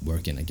want to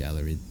work in a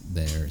gallery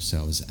there, so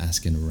I was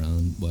asking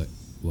around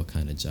what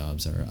kind of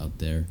jobs are out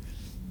there,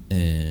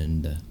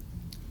 and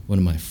one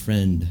of my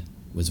friend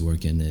was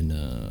working in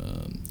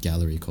a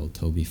gallery called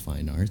Toby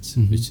Fine Arts,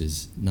 mm-hmm. which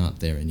is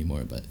not there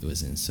anymore, but it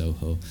was in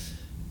Soho,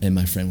 and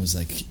my friend was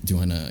like, do you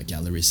want a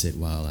gallery sit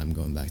while I'm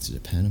going back to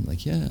Japan? I'm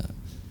like, yeah.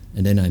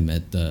 And then I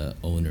met the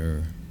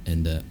owner,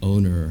 and the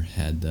owner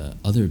had the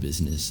other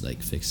business,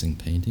 like fixing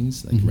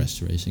paintings, like mm-hmm.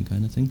 restoration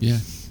kind of thing. Yeah.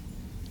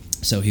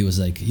 So he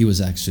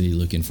was actually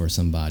looking for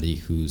somebody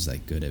who's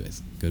like good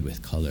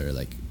with color,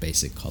 like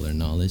basic color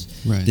knowledge.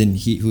 Right. Then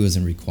he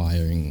wasn't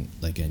requiring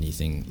like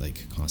anything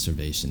like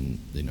conservation,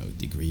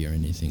 degree or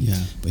anything.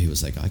 Yeah. But he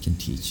was like, I can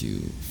teach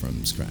you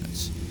from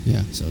scratch.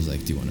 Yeah. So I was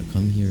like, do you want to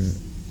come here?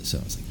 So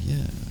I was like,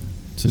 yeah.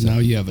 So now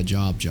you have a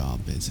job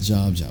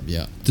basically. Job,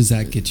 yeah. Does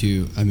that get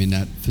you? I mean,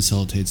 that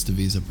facilitates the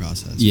visa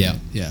process. Yeah,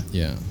 right?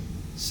 yeah.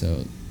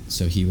 So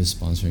he was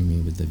sponsoring me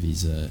with the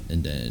visa,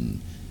 and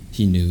then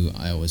he knew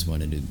I always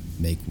wanted to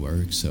make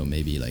work. So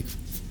maybe like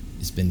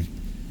it's been,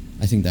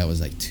 I think that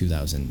was like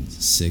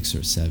 2006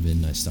 or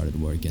 7. I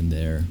started working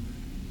there,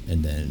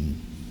 and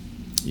then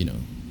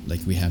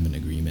like we have an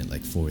agreement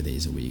like 4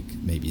 days a week,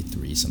 maybe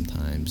 3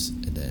 sometimes,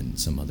 and then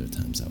some other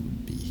times I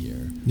would be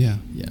here. Yeah.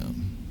 Yeah.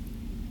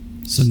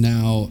 So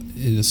now,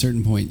 at a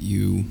certain point,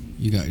 you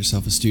got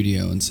yourself a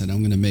studio and said, I'm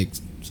going to make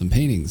some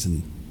paintings.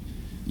 And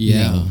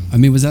I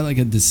mean, was that like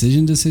a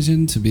decision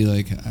to be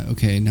like,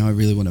 okay, now I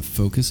really want to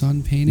focus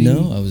on painting?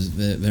 No, I was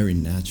very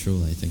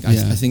natural, I think. I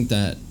think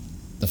that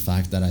the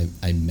fact that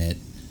I met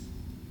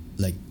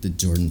like the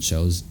Jordan's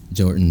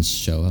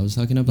show I was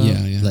talking about,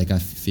 like I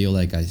feel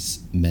like I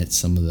met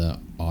some of the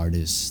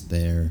artists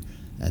there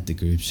at the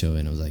group show,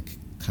 and it was like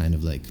kind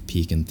of like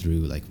peeking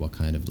through like what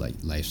kind of like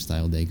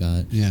lifestyle they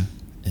got. Yeah.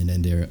 and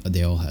then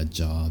they all had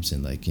jobs,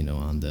 and like, you know,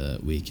 on the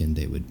weekend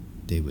they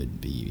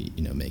would be,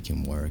 you know,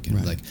 making work,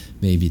 and like,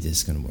 maybe this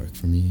is gonna work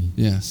for me.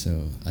 Yeah.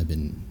 So I've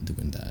been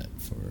doing that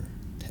for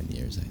 10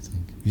 years, I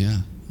think. Yeah.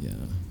 Yeah.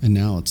 And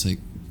now it's like,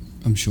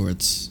 I'm sure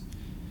it's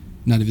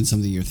not even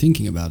something you're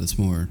thinking about. It's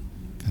more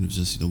kind of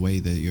just the way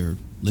that you're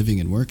living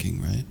and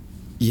working, right?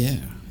 Yeah.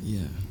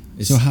 Yeah.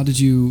 So how did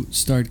you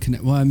start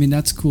well, I mean,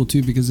 that's cool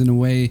too, because in a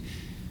way,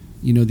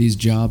 you know, these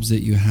jobs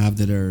that you have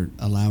that are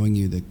allowing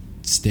you to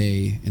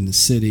stay in the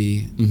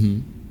city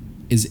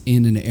is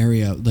in an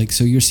area, like,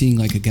 so you're seeing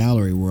like a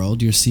gallery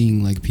world, you're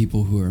seeing like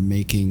people who are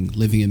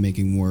living and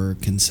making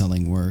work and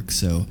selling work.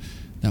 So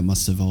that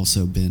must have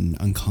also been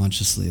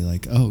unconsciously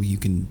like, oh, you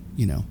can,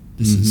 you know,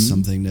 this is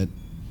something that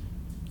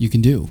you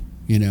can do,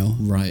 you know?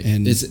 Right.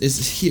 And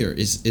it's here.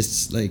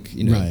 It's like,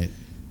 you know, right.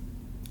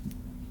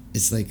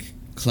 It's like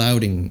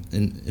clouding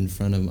in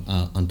front of,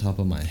 on top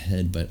of my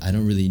head, but I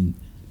don't really,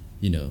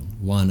 you know,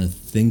 want to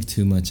think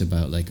too much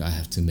about like, I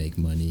have to make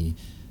money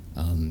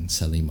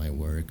selling my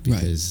work,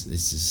 because it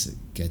just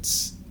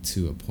gets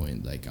to a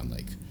point like, I'm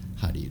like,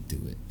 how do you do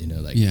it? You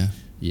know, like, yeah.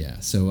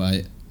 So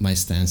my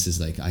stance is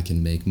like, I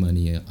can make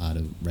money out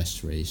of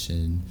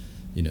restoration,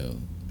 you know,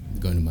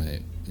 going to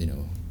my, you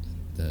know,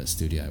 the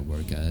studio I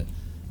work at,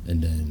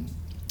 and then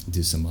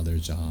do some other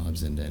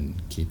jobs, and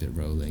then keep it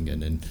rolling.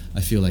 And then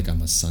I feel like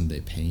I'm a Sunday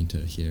painter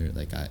here.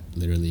 Like I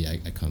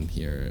come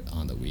here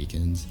on the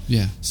weekends.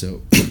 Yeah.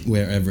 So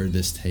wherever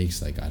this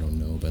takes, like, I don't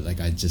know, but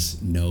like, I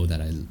just know that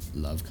I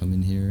love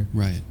coming here.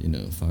 Right. You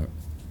know,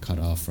 cut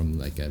off from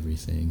like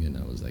everything, and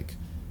I was like,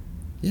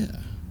 yeah.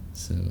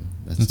 So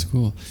that's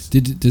cool.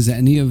 Does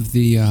any of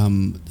the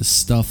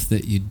stuff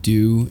that you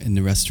do in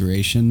the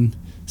restoration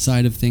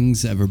side of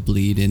things ever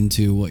bleed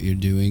into what you're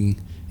doing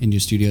in your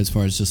studio, as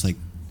far as just like,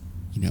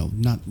 you know,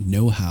 not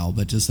know-how,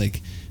 but just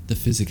like the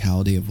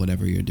physicality of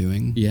whatever you're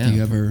doing? Yeah. Do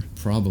you ever...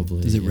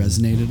 Probably. Does it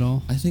resonate at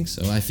all? I think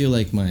so. I feel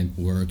like my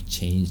work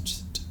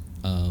changed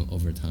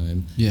over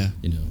time. Yeah.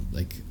 You know,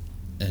 like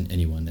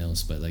anyone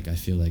else, but like, I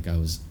feel like I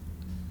was...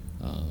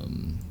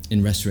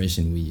 in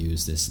restoration, we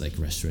use this like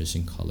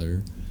restoration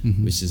color,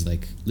 which is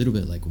like a little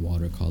bit like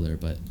watercolor,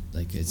 but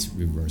like it's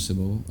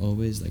reversible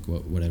always. Like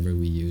whatever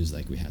we use,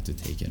 like we have to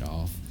take it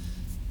off.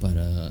 But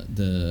I'm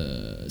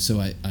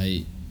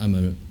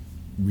a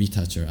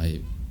retoucher. I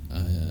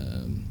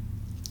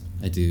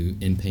do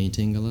in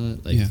painting a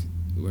lot. Like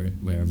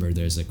wherever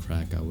there's a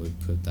crack, I would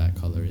put that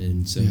color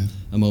in. So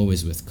I'm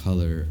always with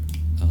color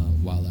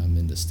while I'm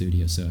in the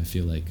studio. So I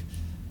feel like,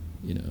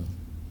 you know,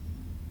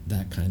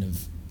 that kind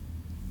of,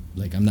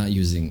 like, I'm not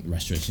using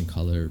restoration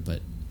color,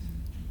 but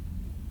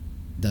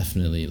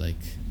definitely like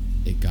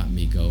it got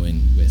me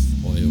going with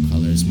oil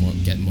colors,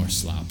 get more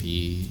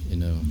sloppy, you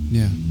know.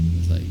 Yeah.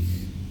 Like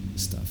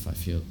stuff, I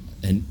feel,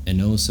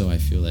 and also I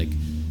feel like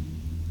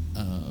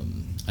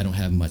I don't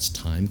have much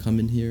time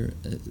coming here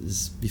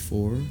as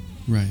before.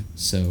 Right.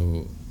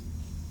 So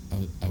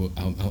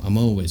I'm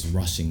always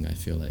rushing, I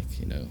feel like,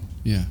 you know.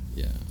 Yeah.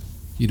 Yeah.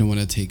 You don't want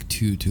to take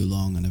too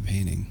long on a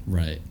painting.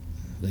 Right.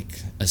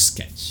 Like a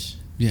sketch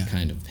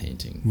kind of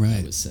painting,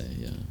 I would say,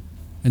 yeah.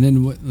 And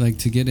then what, like,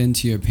 to get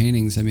into your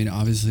paintings, I mean,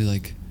 obviously,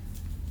 like,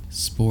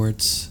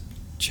 sports,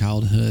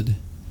 childhood,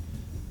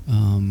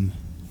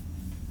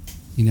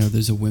 you know,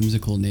 there's a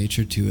whimsical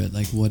nature to it.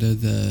 Like, what are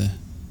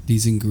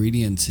these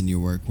ingredients in your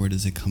work? Where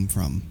does it come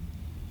from?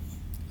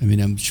 I mean,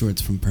 I'm sure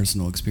it's from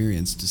personal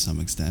experience to some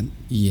extent.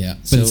 Yeah.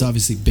 But it's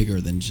obviously bigger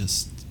than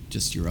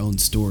just your own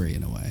story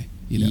in a way,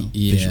 you know?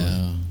 Yeah.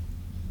 Visually.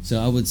 So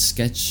I would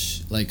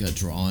sketch like a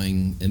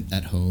drawing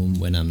at home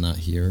when I'm not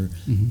here,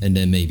 and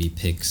then maybe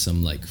pick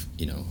some, like,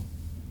 you know,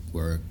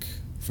 work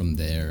from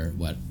there,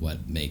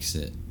 what makes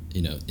it,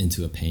 you know,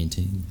 into a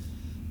painting.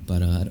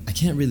 But I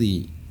can't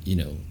really, you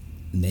know,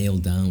 nail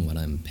down what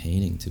I'm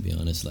painting, to be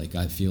honest. Like,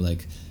 I feel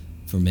like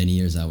for many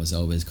years I was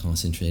always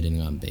concentrating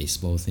on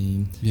baseball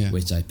theme,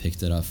 which I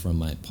picked it up from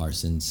my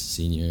Parsons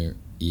senior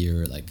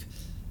year. Like,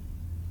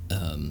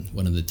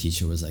 one of the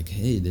teacher was like,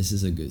 hey, this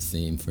is a good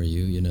theme for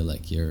you, you know,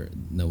 like,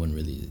 no one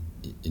really,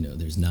 you know,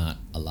 there's not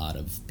a lot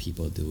of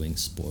people doing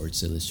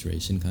sports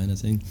illustration kind of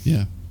thing.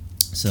 Yeah.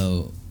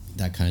 So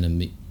that kind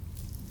of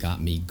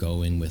got me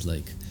going with,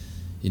 like,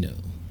 you know,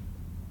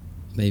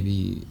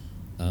 maybe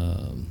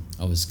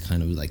I was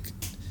kind of like,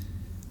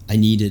 I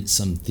needed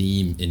some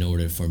theme in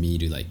order for me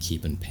to, like,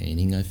 keep on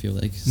painting, I feel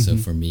like. So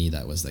for me,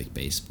 that was like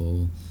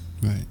baseball.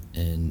 Right.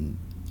 And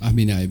I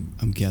mean,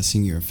 I'm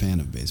guessing you're a fan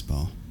of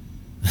baseball.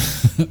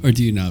 Or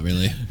do you not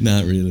really?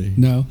 Not really.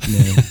 No?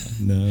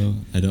 No.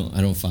 I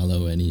don't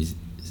follow any,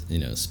 you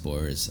know,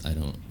 sports.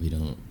 We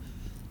don't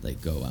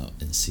like go out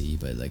and see,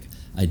 but like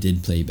I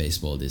did play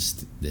baseball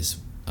this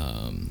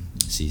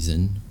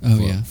season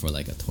for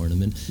like a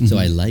tournament. So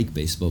I like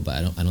baseball, but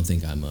I don't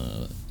think I'm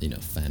a, you know,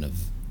 fan of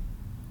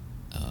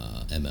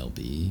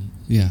MLB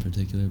in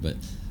particular, but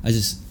I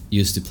just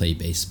used to play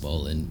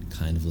baseball, and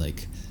kind of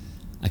like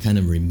I kind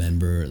of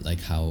remember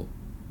like how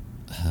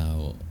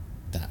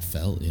that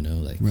felt, you know,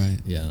 like,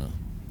 yeah.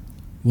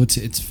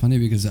 It's funny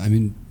because, I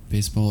mean,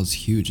 baseball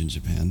is huge in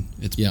Japan.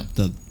 It's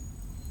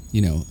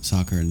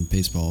soccer and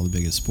baseball are the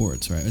biggest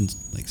sports, right? And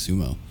like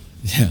sumo,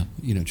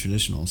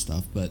 traditional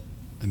stuff. But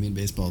I mean,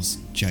 baseball's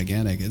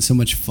gigantic. It's so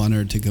much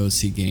funner to go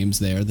see games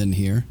there than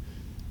here.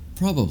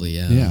 Probably,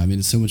 yeah. Yeah, I mean,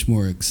 it's so much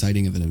more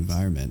exciting of an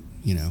environment,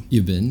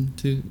 You've been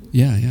to?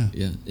 Yeah.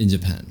 Yeah, in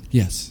Japan.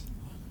 Yes.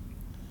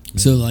 Yeah.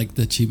 So like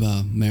the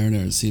Chiba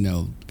Mariners,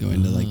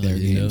 going to like their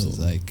games is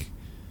like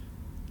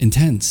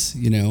intense,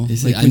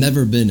 Like I've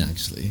never been,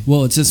 actually.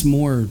 Well, it's just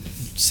more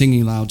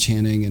singing loud,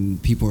 chanting,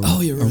 and people are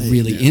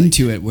really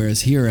into it,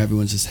 whereas here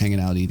everyone's just hanging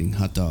out eating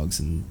hot dogs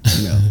and,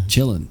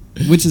 chilling,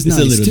 which is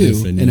nice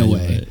too, in a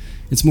way. Right.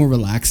 It's more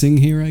relaxing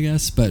here, I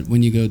guess, but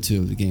when you go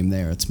to the game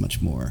there, it's much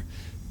more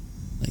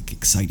like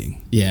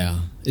exciting. Yeah,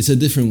 it's a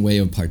different way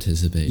of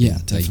participating. Yeah,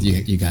 definitely.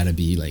 Like you gotta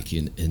be like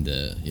in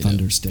the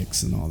thunder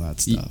sticks and all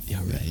that stuff.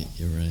 You're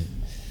right.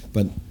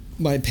 But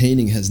my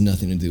painting has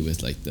nothing to do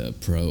with like the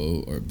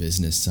pro or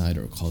business side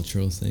or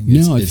cultural thing.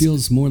 It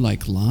feels more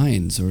like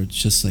lines or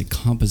just like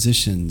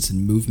compositions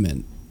and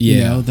movement.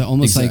 Yeah, they're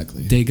almost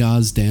exactly. like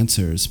Degas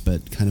dancers,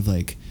 but kind of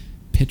like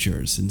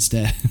pictures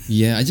instead.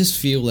 Yeah, I just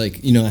feel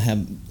like, I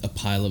have a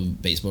pile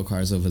of baseball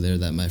cards over there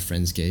that my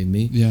friends gave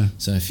me. Yeah.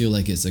 So I feel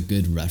like it's a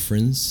good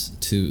reference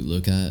to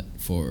look at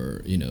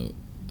for,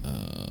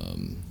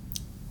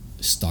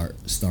 start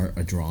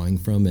a drawing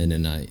from, and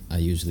then I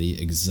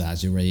usually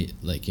exaggerate,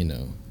 like,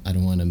 I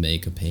don't want to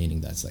make a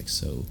painting that's like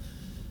so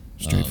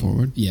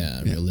straightforward.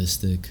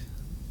 Realistic.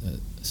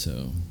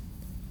 So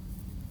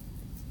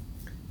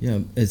yeah,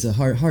 it's a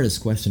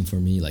hardest question for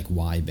me, like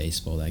why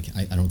baseball? Like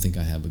I don't think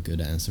I have a good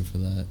answer for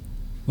that.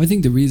 Well, I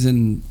think the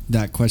reason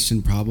that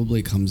question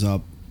probably comes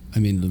up,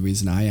 the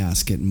reason I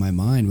ask it in my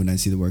mind when I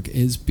see the work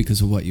is because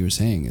of what you were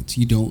saying. It's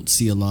you don't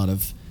see a lot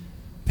of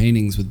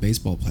paintings with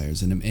baseball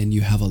players in them, and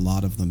you have a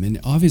lot of them. And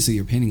obviously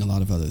you're painting a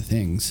lot of other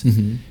things,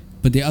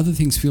 but the other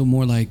things feel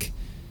more like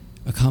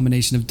a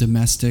combination of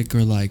domestic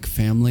or like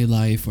family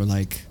life or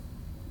like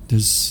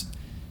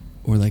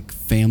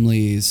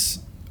families,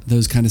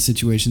 those kind of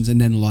situations,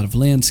 and then a lot of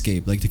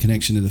landscape, like the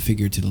connection of the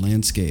figure to the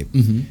landscape.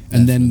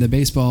 And then the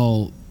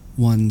baseball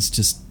ones,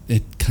 just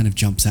it kind of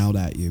jumps out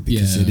at you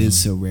because it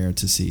is so rare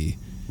to see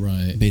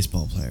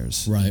baseball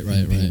players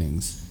in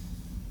paintings.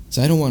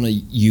 So I don't want to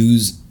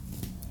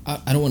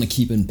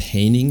keep in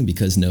painting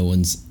because not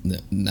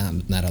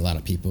a lot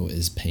of people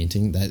is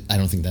painting. That I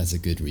don't think that's a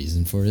good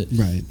reason for it.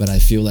 Right. But I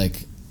feel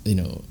like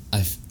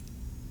I've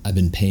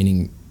been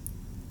painting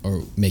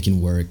or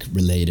making work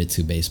related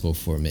to baseball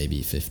for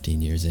maybe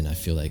 15 years, and I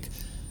feel like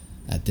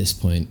at this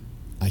point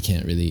I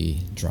can't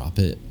really drop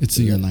it. It's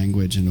your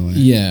language in a way.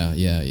 Yeah.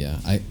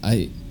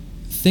 I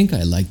think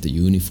I like the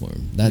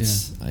uniform.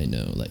 I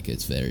know, like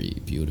it's very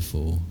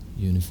beautiful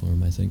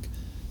uniform, I think.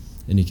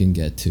 And you can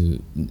get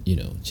to,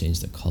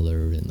 change the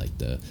color, and like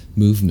the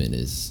movement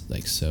is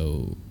like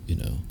so,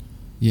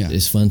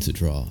 it's fun to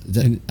draw.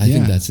 I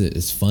think that's it.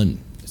 It's fun.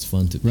 It's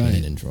fun to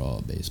paint and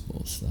draw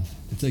baseball stuff.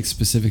 It's like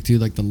specific to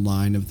like the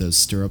line of those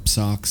stirrup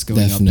socks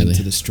going up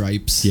into the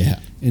stripes,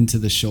 into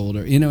the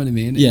shoulder. You know what I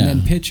mean? Yeah. And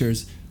then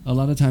pitchers, a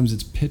lot of times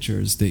it's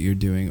pitchers that you're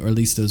doing, or at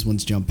least those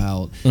ones jump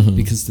out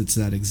because it's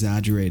that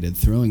exaggerated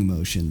throwing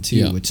motion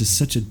too, which is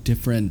such a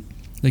different,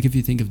 like if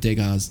you think of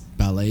Degas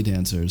ballet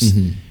dancers,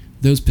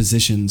 those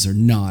positions are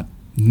not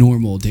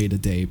normal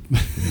day-to-day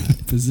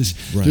position.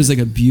 Right. There's like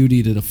a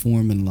beauty to the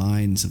form and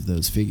lines of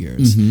those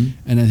figures. And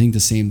I think the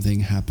same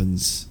thing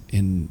happens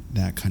in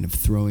that kind of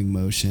throwing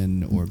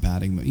motion or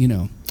batting,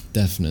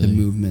 definitely the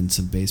movements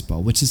of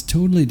baseball, which is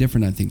totally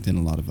different, I think, than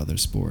a lot of other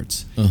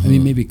sports. I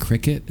mean, maybe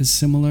cricket is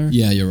similar.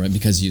 Yeah, you're right,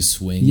 because you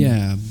swing.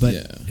 Yeah, but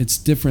it's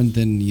different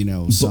than,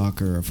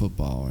 soccer or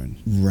football.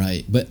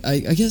 Right, but I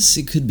guess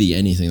it could be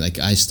anything. Like,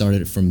 I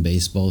started from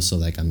baseball, so,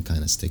 like, I'm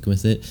kind of sticking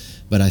with it.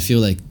 But I feel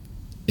like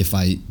if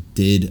I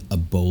did a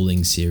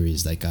bowling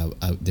series, like,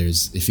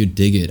 if you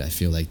dig it, I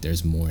feel like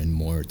there's more and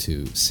more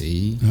to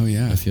see. Oh,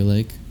 yeah. I feel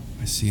like.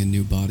 I see a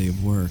new body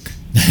of work.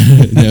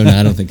 No,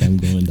 I don't think I'm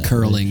going that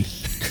curling.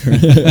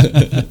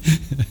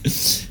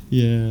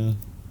 Yeah.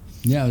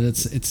 Yeah,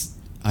 it's.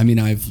 I mean,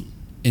 I've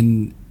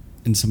in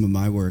some of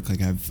my work,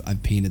 like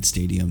I've painted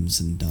stadiums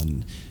and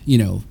done,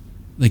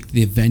 like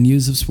the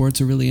venues of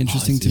sports are really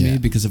interesting to me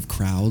because of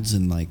crowds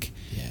and like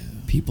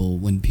people.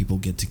 When people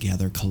get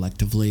together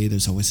collectively,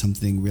 there's always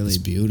something really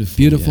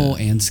beautiful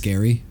and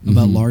scary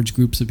about large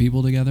groups of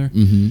people together.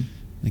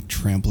 Like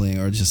trampling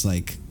or just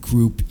like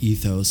group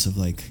ethos of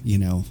like,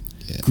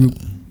 group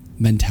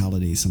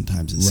mentality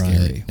sometimes is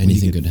scary.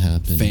 Anything could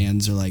happen.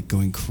 Fans are like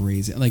going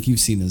crazy. Like you've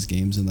seen those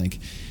games and like,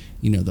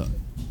 the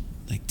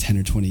like 10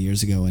 or 20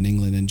 years ago in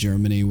England and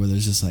Germany where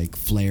there's just like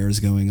flares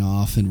going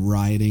off and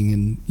rioting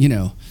and, You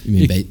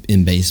mean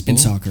in baseball? In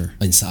soccer.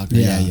 In soccer,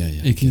 yeah.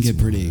 It can get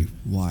pretty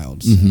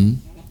wild. So.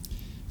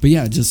 But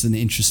yeah, just an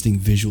interesting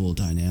visual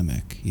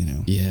dynamic,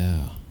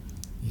 Yeah.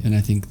 And I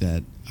think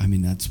that,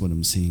 that's what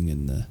I'm seeing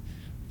in the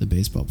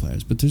baseball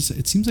players. But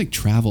it seems like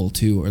travel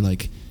too, or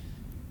like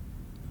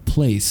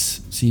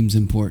place seems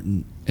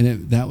important.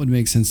 And that would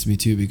make sense to me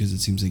too, because it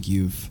seems like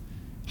you've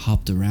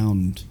hopped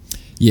around.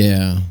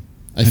 Yeah.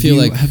 I feel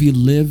like... Have you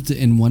lived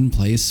in one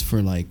place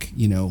for like,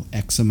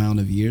 X amount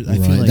of years? I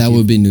feel like that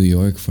would be New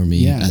York for me.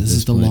 Yeah, this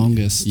is the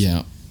longest.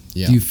 Yeah.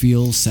 Do you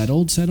feel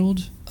settled?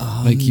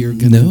 Like you're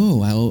gonna...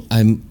 No,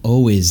 I'm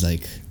always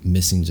like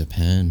missing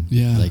Japan.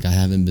 Yeah. Like I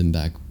haven't been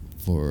back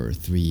for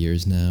 3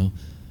 years now,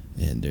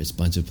 and there's a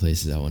bunch of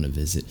places I want to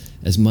visit.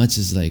 As much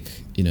as like,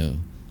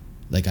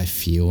 like I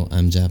feel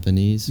I'm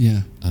Japanese.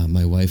 Yeah.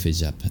 My wife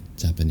is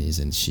Japanese,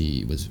 and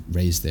she was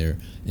raised there,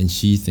 and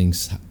she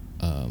thinks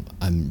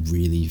I'm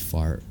really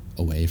far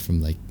away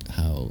from like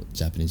how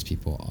Japanese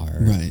people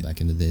are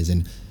back in the days,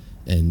 and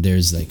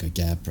there's like a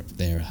gap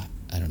there.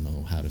 I don't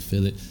know how to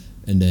fill it.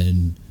 And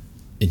then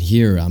in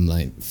here, I'm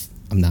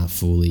not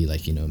fully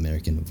like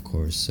American, of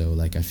course. So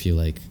like I feel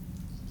like,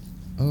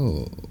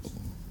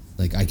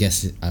 like I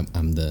guess I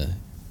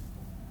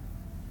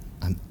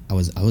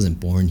wasn't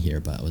born here,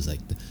 but I was like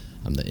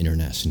I'm the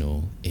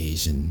international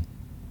Asian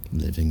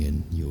living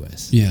in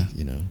U.S. Yeah.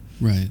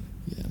 Right.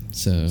 Yeah.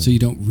 So you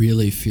don't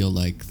really feel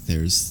like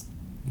there's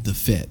the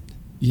fit.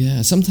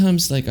 Yeah.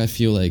 Sometimes like I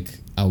feel like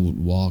I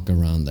would walk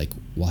around like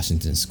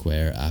Washington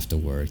Square after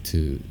work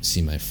to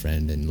see my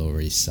friend in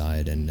Lower East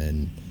Side, and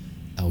then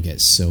I'll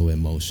get so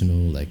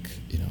emotional, like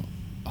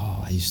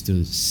I used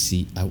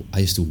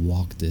to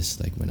walk this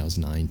like when I was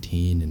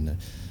 19, and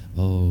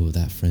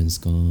that friend's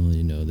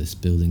gone, this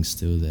building's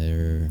still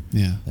there,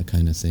 that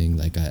kind of thing.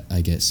 Like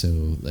I get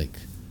so like,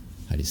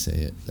 how do you say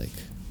it, like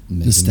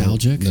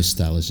nostalgic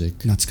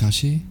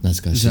Natsukashi,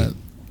 is that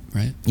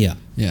right? Yeah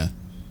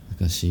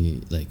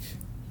Natsukashi, like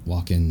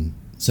walking.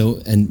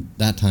 So, and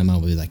that time I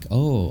was like,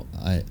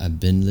 I've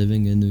been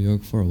living in New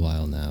York for a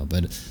while now,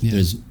 but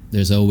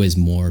there's always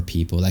more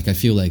people. Like I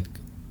feel like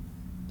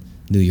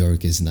New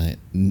York is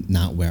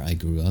not where I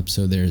grew up.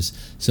 So there's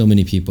so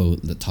many people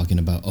that talking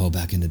about,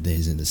 back in the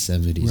days in the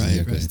 70s, New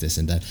York was this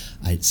and that.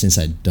 Since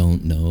I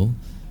don't know,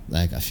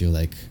 like I feel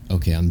like,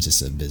 okay, I'm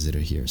just a visitor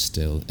here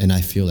still. And I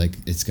feel like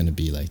it's going to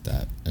be like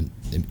that. And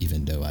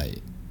even though I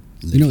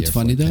live here what's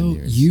funny though?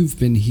 Years. You've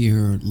been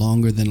here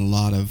longer than a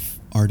lot of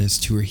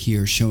artists who are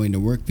here showing their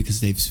work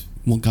because they've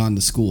gone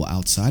to school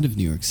outside of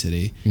New York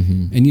City.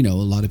 Mm-hmm. And a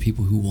lot of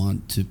people who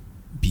want to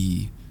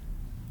be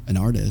an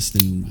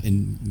artist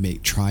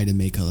and try to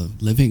make a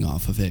living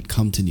off of it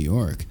come to New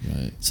York.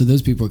 Right. So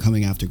those people are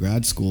coming after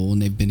grad school,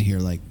 and they've been here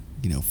like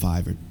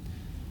 5 or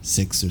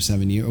 6 or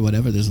 7 years or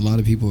whatever. There's a lot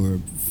of people who are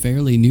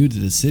fairly new to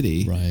the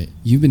city. Right.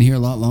 You've been here a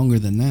lot longer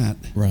than that.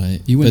 Right.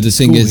 You went to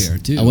school here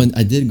too.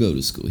 I did go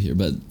to school here,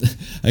 but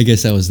I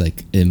guess I was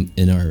like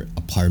in our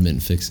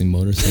apartment fixing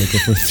motorcycle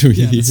for 3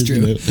 years. That's true.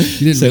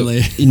 You didn't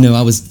really.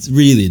 I was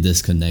really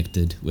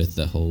disconnected with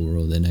the whole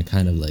world, and I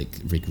kind of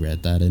like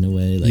regret that in a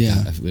way.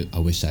 Like I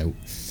wish I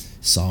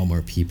saw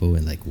more people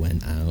and like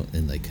went out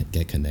and like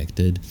get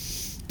connected.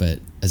 But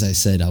as I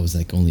said, I was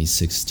like only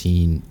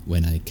 16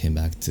 when I came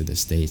back to the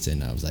States,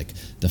 and I was like,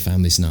 the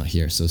family's not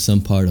here. So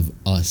some part of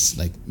us,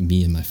 like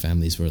me and my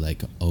families, were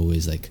like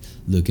always like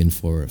looking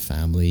for a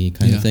family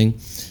kind of thing.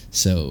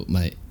 So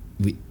my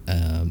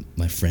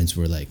friends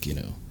were like,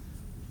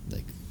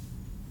 like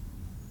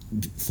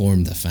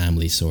formed a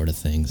family sort of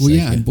thing. Well,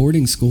 and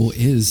boarding school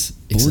is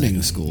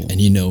boarding school.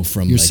 And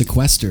from you're like,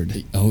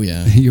 sequestered. Oh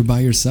yeah. You're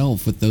by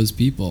yourself with those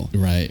people.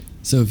 Right.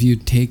 So if you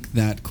take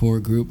that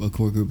core group of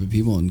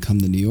people and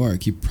come to New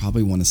York, you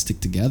probably want to stick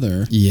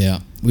together. Yeah,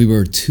 we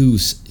were two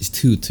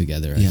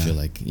together. I feel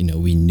like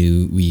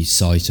we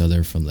saw each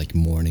other from like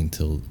morning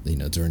till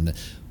during the.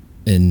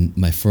 In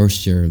my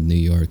first year of New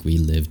York, we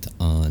lived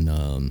on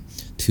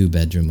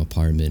 2-bedroom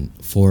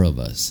apartment, 4 of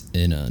us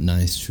in a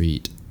 9th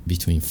Street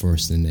between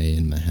First and A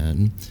in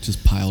Manhattan.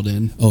 Just piled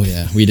in. Oh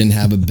yeah, we didn't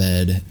have a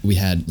bed. We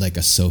had like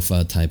a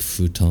sofa type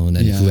futon,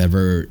 and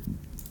whoever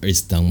is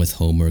done with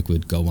homework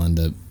would go on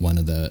one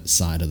of the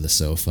side of the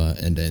sofa,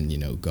 and then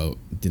go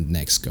the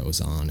next goes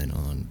on and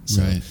on.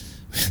 So, right.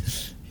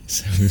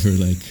 So we were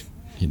like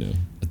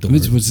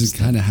which you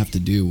kind of have to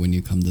do when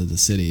you come to the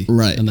city,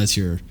 right? Unless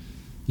you're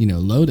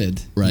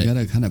loaded, right? You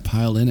gotta kind of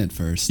pile in at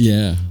first.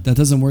 Yeah, that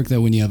doesn't work though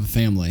when you have a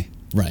family.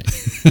 Right.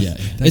 Yeah.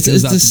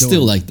 It's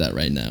still like that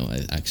right now.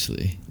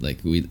 Actually, like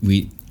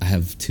I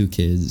have 2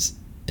 kids,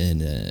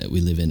 and we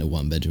live in a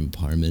 1-bedroom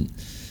apartment.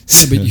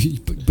 Yeah,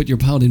 but you're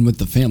piled in with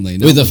the family.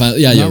 With the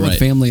family, yeah, you're right. With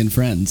family and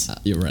friends.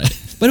 You're right.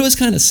 But it was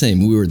kind of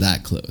same. We were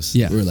that close.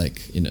 Yeah, we were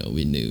like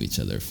we knew each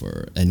other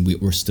and we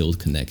were still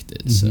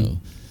connected. Mm-hmm. So,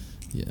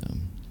 yeah.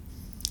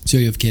 So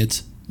you have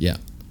kids? Yeah,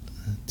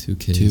 2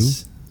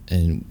 kids. 2,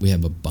 and we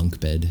have a bunk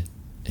bed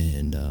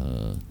and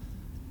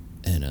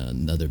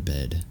another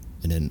bed.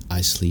 And then I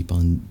sleep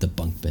on the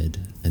bunk bed,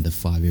 and the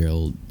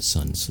 5-year-old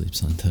son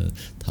sleeps on the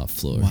top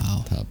floor.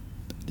 Wow.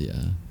 Yeah.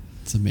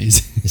 It's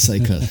amazing. It's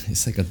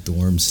like a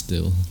dorm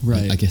still.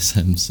 Right. I guess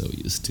I'm so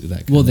used to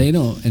that. Well, they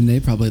don't, and they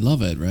probably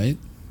love it, right?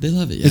 They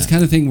love it, yeah. It's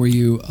kind of thing where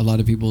a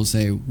lot of people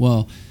say,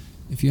 well,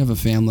 if you have a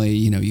family,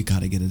 you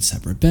got to get a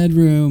separate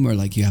bedroom, or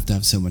like you have to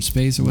have so much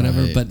space or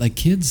whatever. Right. But like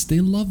kids, they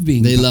love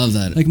being. They love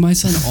that. Like my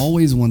son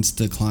always wants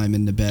to climb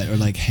into bed or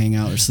like hang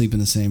out or sleep in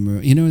the same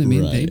room. You know what I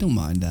mean? Right. They don't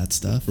mind that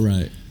stuff.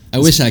 Right. I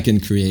wish I can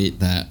create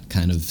that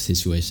kind of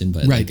situation,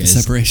 but right, the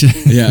separation.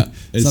 Yeah.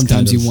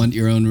 Sometimes you want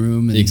your own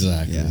room. And,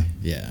 exactly.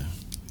 Yeah.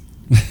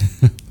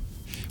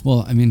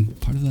 Well, I mean,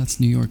 part of that's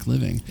New York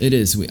living. It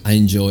is. I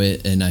enjoy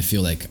it, and I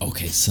feel like,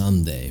 okay,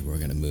 someday we're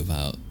going to move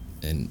out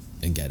and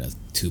get a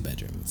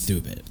 2-bedroom,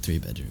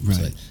 3-bedroom. Right.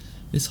 So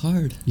it's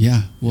hard.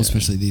 Yeah. Well,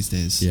 especially these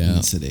days in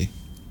the city.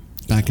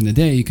 Back in the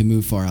day, you could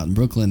move far out in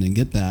Brooklyn and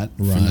get that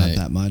for not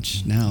that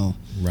much. Now,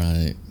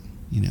 right.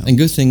 You know. And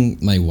good thing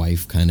my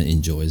wife kind of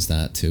enjoys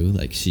that too.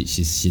 Like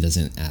she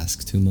doesn't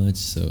ask too much,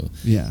 so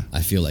yeah.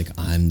 I feel like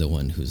I'm the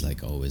one who's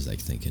like always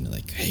like thinking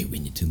like, hey, we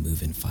need to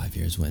move in 5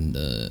 years when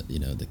the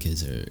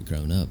kids are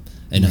grown up,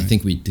 and I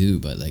think we do,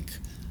 but like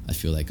I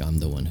feel like I'm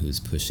the one who's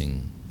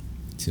pushing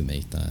to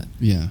make that.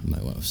 Yeah.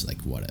 My wife's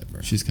like,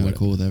 whatever. She's kind of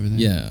cool with everything.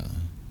 Yeah.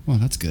 Well,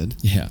 that's good.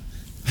 Yeah.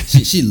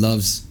 She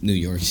loves New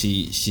York.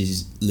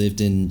 She's lived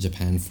in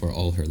Japan for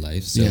all her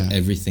life, so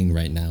everything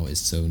right now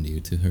is so new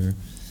to her.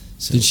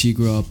 So did she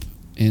grow up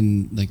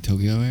in like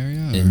Tokyo area?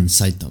 Or? In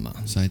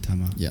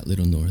Saitama. Yeah,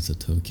 little north of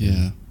Tokyo.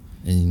 Yeah.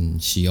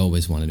 And she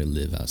always wanted to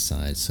live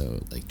outside,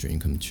 so like dream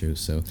come true.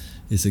 So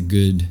it's a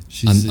good.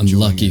 I'm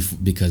lucky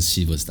because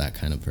she was that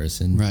kind of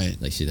person. Right.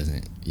 Like she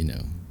doesn't,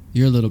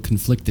 You're a little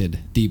conflicted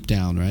deep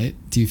down, right?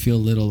 Do you feel a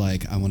little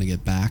like I want to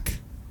get back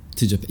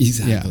to Japan?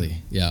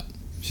 Exactly. Yeah.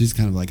 She's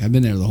kind of like, I've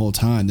been there the whole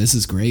time. This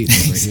is great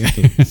over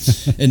here.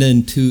 And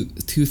then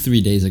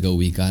 3 days ago,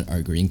 we got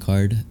our green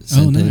card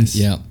sent in. Nice.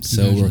 Yeah,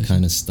 so we're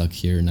kind of stuck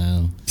here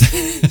now.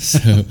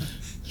 so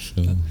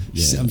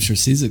yeah. I'm sure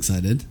she's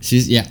excited.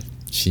 She's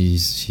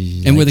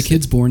And were the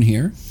kids born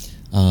here?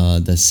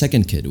 The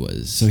second kid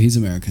was. So he's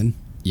American.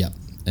 Yeah.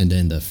 And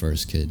then the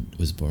first kid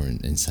was born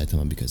in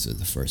Saitama because of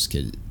the first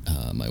kid.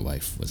 My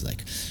wife was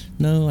like,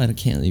 "No, I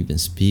can't even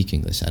speak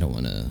English. I don't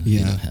want to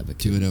have a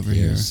kid. Do it over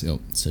here." So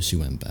she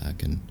went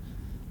back and.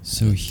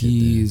 So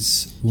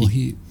he's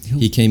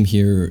he came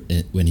here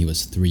when he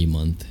was 3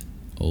 months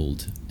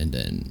old, and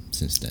then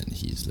since then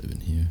he's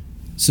living here.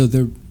 So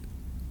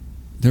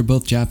they're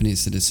both Japanese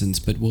citizens,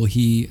 but will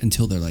he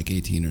until they're like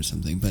 18 or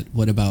something? But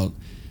what about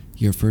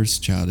your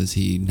first child? Is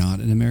he not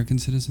an American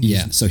citizen?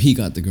 Yeah, so he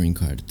got the green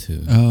card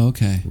too. Oh,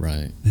 okay.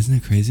 Right. Isn't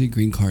that crazy?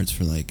 Green cards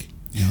for like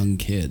young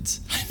kids.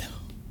 I know.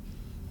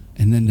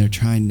 And then they're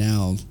trying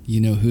now.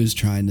 You know who's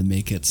trying to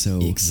make it so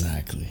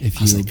exactly.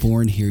 If you were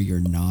born here, you're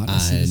not a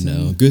citizen. I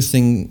know. Good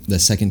thing the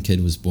second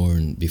kid was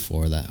born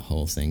before that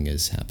whole thing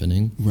is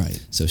happening.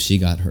 Right. So she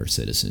got her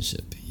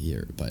citizenship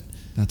here, but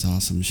that's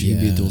awesome. She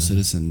could be a dual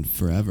citizen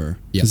forever.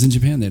 Because in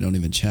Japan they don't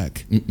even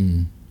check.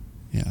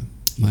 Yeah.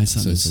 My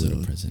son is a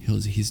little present.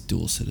 He's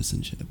dual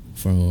citizenship.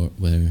 For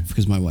where?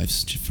 Because my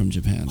wife's from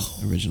Japan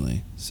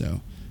originally.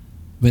 So,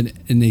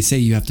 and they say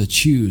you have to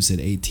choose at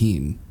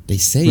 18. They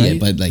say right? it,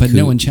 but like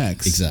no one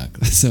checks.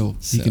 Exactly. So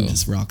you can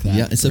just rock that.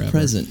 Yeah, it's forever. a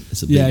present.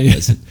 It's a big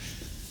present.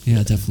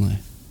 Yeah, definitely.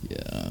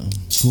 Yeah.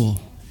 Cool.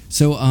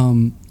 So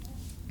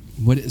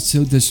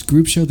So this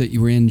group show that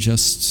you were in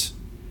just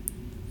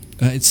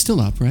it's still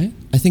up, right?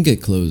 I think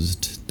it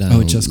closed down.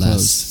 Oh, it just last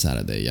closed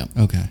Saturday. Yeah.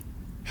 Okay.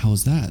 How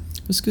was that?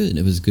 It was good.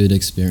 It was a good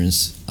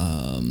experience.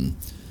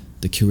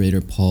 The curator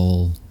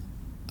Paul,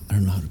 I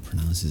don't know how to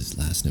pronounce his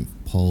last name.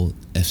 Paul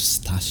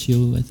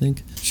Efstachio, I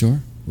think.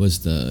 Sure.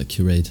 Was the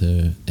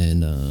curator,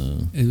 and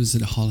it was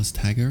at Hollis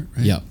Taggart,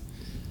 right? Yeah.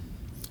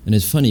 And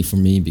it's funny for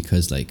me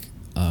because like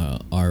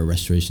our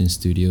restoration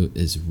studio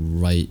is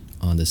right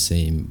on the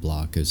same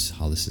block as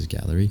Hollis's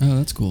gallery. Oh,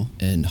 that's cool.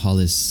 And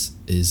Hollis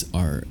is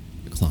our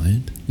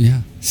client.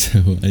 Yeah.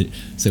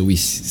 So we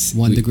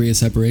 1 degree of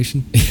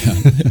separation.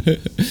 Yeah.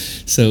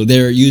 So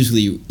they're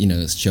usually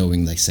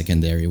showing like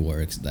secondary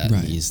works that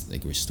he's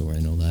like restoring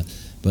and all that.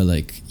 But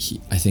like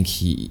I think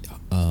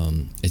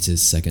it's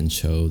his second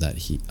show that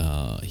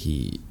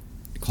he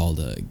called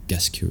a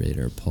guest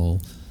curator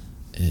Paul,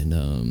 and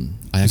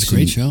it's a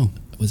great show.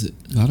 Was it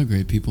a lot of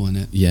great people in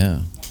it?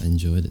 Yeah, I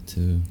enjoyed it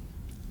too.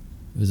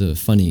 It was a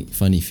funny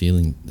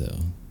feeling though.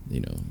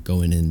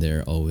 Going in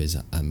there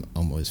I'm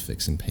always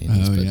fixing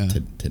paintings.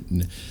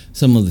 But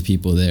some of the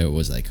people there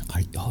was like,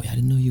 I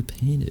didn't know you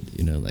painted.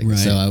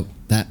 So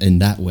in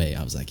that way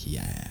I was like,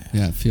 yeah,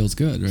 it feels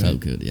good, right? Felt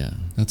good, yeah.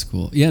 That's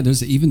cool. Yeah,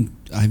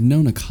 I've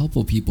known a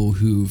couple people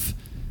who've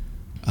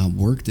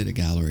worked at a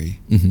gallery,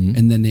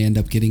 and then they end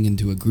up getting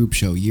into a group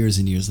show years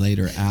and years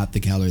later at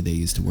the gallery they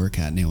used to work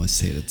at, and they always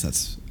say that's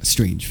a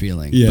strange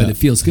feeling, but it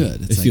feels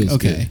good. It's like,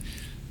 okay, good.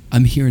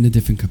 I'm here in a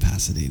different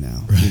capacity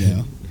now,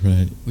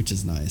 right, which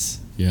is nice.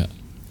 Yeah.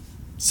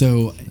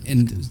 So,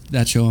 and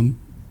that show,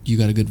 you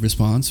got a good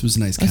response? It was a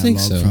nice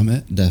catalog from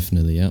it?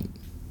 Definitely, yeah.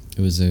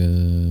 It was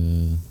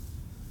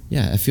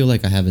I feel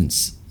like I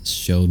haven't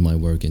showed my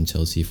work in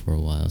Chelsea for a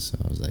while, so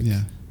I was like,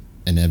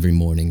 and every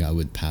morning I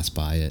would pass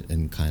by it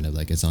and kind of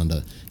like, it's on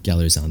the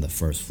gallery's on the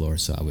first floor,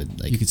 so I would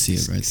like, you could see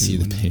it right see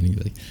the painting,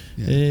 like,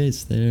 hey,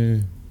 it's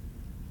there.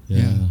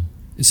 Yeah.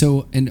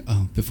 So, and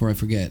before I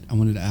forget, I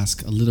wanted to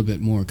ask a little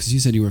bit more, because you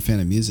said you were a fan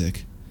of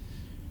music.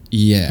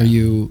 Yeah. Are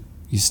you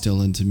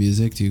still into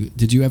music?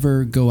 Did you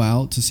ever go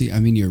out to see? I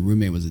mean, your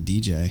roommate was a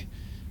DJ.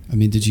 I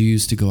mean, did you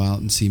used to go out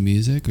and see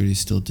music, or do you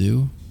still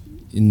do?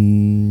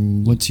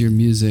 What's your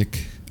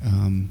music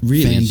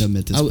really, fandom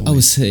at this point? I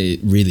would say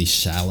really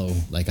shallow.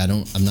 Like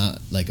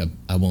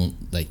I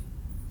won't like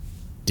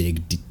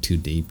dig too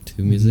deep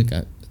to music.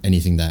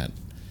 Anything that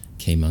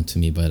came up to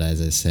me, but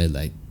as I said,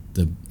 like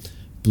the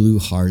Blue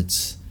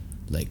Hearts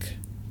like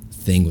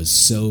thing was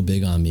so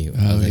big on me.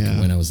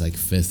 When I was like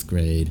 5th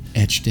grade,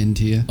 etched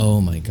into you.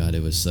 Oh my god,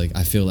 it was like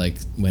I feel like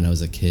when I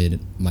was a kid,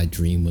 my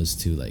dream was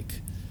to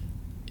like,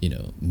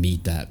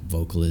 meet that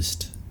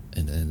vocalist,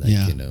 and then like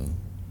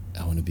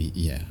I want to be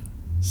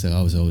So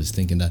I was always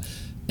thinking that.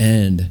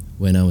 And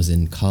when I was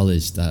in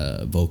college,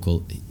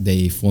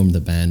 they formed a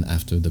band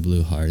after the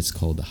Blue Hearts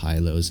called the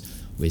High-Lows,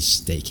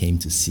 which they came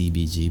to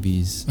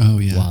CBGB's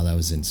while I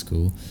was in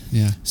school.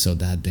 Yeah. So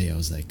that day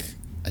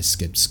I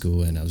skipped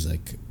school and I was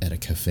like at a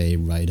cafe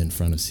right in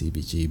front of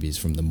CBGB's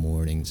from the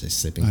morning, just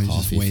sipping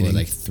coffee for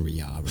like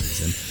 3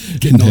 hours and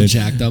getting all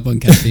jacked up on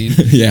caffeine.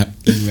 Yeah.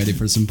 Getting ready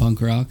for some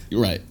punk rock.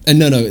 Right. And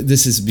no,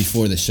 this is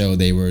before the show.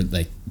 They were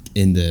like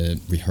in the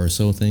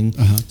rehearsal thing.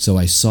 So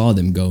I saw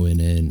them going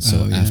in.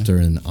 So after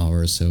an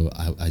hour or so,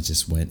 I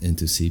just went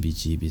into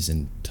CBGB's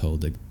and told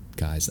the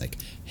guys like,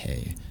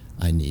 hey,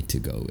 I need to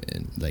go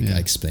in. I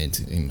explained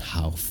to him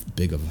how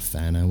big of a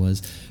fan I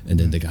was. And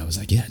then the guy was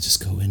like, yeah,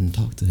 just go in and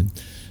talk to him.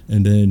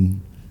 And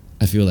then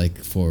I feel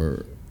like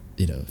for,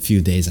 a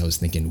few days I was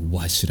thinking,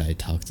 what should I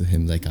talk to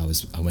him? Like I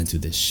went to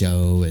this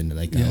show and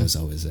I was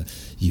always,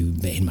 you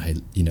made my,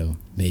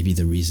 maybe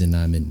the reason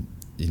I'm in,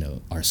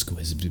 our school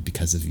is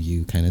because of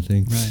you kind of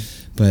thing.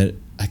 Right. But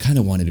I kind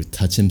of wanted to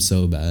touch him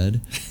so bad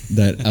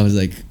that I was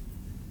like,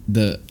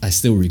 I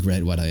still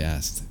regret what I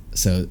asked.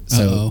 So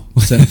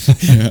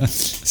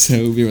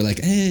we were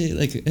like, hey,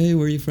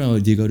 where are you from?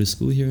 Do you go to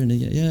school here? And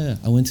yeah,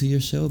 I went to your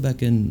show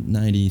back in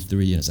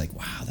 '93. And it's like,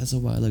 wow, that's a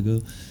while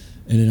ago.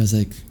 And then I was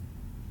like,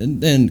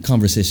 and then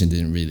conversation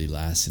didn't really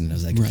last. And I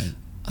was like, right.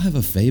 I have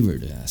a favor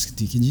to ask.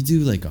 Can you do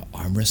like an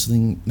arm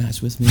wrestling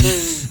match with me?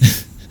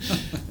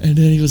 And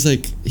then he was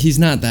like, he's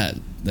not that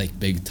like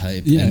big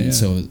type.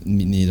 So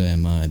neither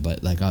am I.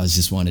 But like, I was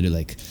just wanted to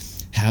like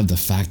have the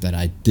fact that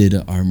I did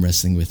arm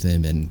wrestling with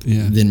him and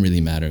it didn't really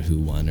matter who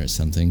won or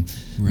something.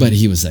 Right. But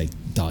he was like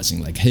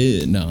dodging like,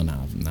 hey, no, I'm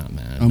not,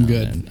 man. I'm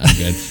good. Man, I'm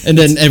good. And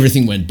then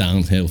everything went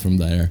downhill from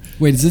there.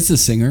 Wait, is this a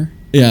singer?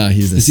 Yeah,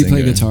 he's a singer. Does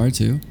he play guitar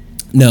too?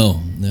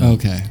 No.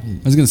 Okay.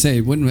 I was going to say,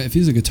 if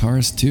he's a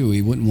guitarist too,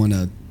 he wouldn't want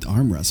to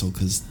arm wrestle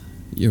because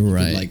you're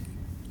right. Like,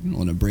 you don't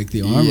want to break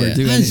the arm or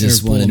do anything. I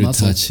just wanted to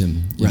muscle. touch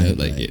him. Right.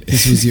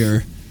 This was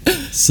your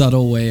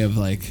subtle way of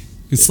like,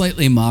 a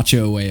slightly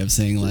macho way of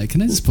saying like,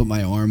 can I just put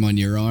my arm on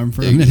your arm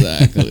for a minute?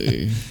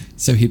 Exactly.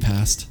 So he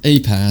passed.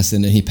 He passed,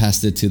 and then he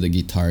passed it to the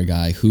guitar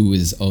guy, who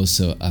is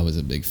also, I was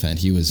a big fan.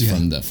 He was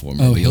from the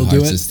former. Oh, he'll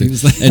do it. System. He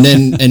was like and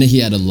then he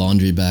had a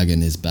laundry bag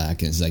in his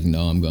back, and it's like,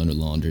 no, I'm going to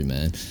laundry,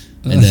 man.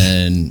 And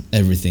then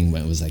everything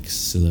was like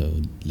slow.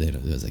 Later,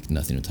 there was like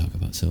nothing to talk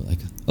about. So like,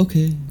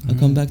 okay, I'll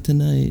come back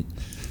tonight.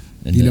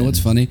 And you know what's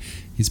funny?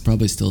 He's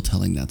probably still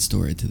telling that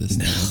story to this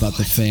day about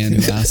the fan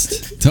who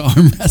asked to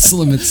arm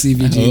wrestle him at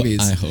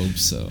CBGB's. I hope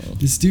so.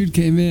 This dude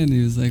came in.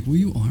 He was like, "Will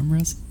you arm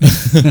wrestle?"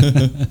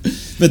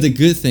 But the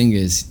good thing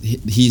is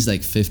he's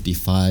like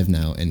 55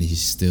 now, and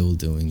he's still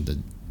doing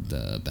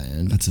the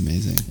band. That's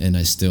amazing. And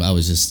I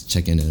was just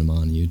checking him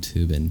on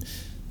YouTube, and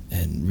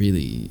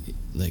really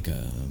like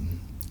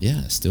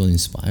still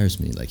inspires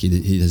me. Like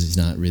he's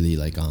not really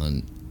like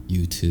on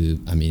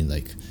YouTube. I mean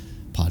like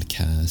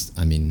podcast.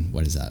 I mean,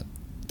 what is that?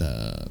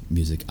 The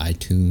music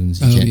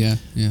iTunes.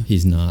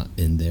 He's not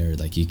in there.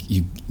 Like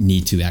you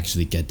need to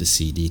actually get the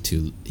CD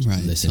to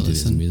listen to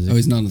his music. Oh,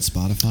 he's not on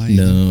Spotify?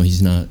 No,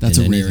 he's not. That's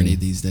a rarity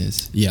these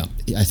days. Yeah,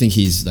 I think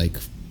he's like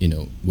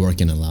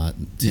working a lot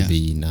to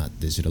be not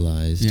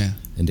digitalized. Yeah,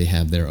 and they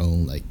have their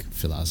own like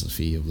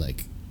philosophy of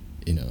like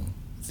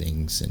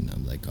things, and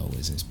I'm like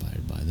always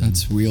inspired by them.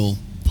 That's real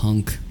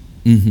punk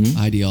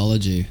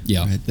ideology.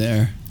 Yeah, right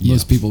there.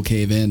 Most people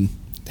cave in.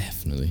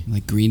 Definitely.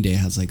 Like Green Day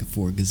has like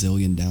 4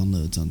 gazillion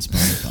downloads on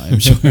Spotify, I'm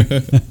sure.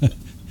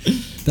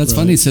 That's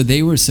funny. So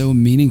they were so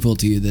meaningful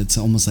to you that it's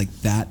almost like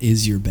that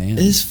is your band.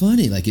 It's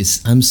funny. Like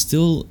I'm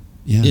still,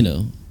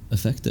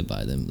 affected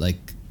by them.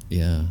 Like,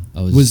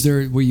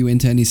 were you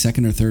into any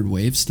second or third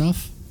wave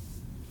stuff?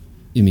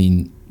 You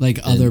mean like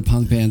other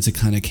punk bands that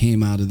kind of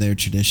came out of their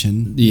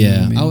tradition?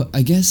 Yeah. You know what I mean?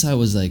 I guess I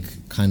was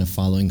like kind of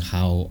following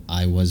how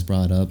I was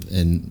brought up,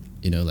 and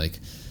like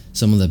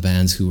some of the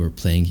bands who were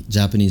playing,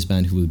 Japanese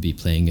band who would be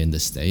playing in the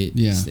state,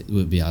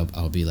 would be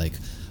I'll be like,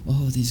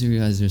 oh, these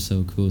guys are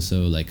so cool.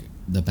 So like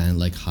the band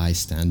like High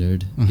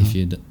Standard, if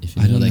you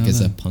know, like it's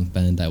a punk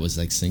band that was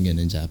like singing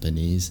in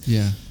Japanese,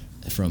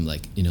 from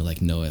like like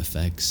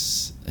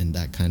NoFX and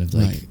that kind of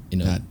like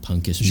that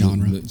punkish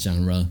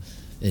genre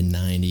in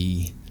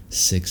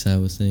 '96, I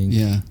would think.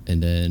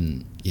 And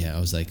then I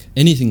was like,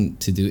 anything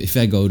to do if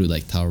I go to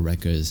like Tower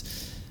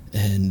Records.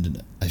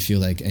 And I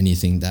feel like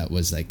anything that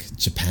was like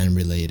Japan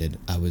related,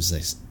 I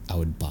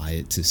would buy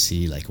it to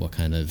see like what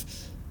kind of,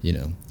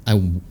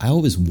 I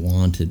always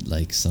wanted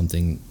like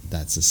something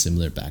that's a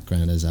similar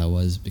background as I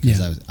was, because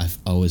I've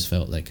always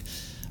felt like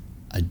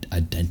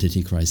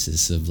identity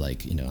crisis of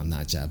like, you know, I'm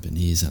not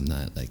Japanese, I'm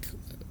not like,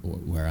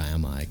 where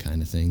am I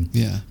kind of thing.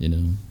 Yeah. You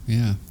know?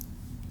 Yeah.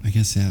 I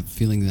guess, yeah,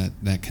 feeling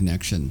that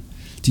connection.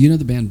 Do you know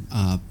the band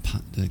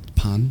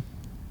Pan?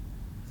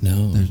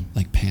 No. They're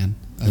like Pan.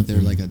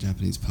 They're like a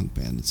Japanese punk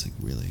band. It's like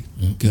really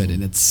good.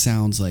 And it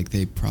sounds like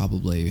they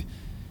probably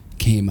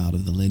came out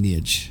of the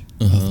lineage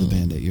of the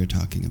band that you're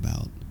talking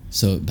about.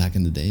 So back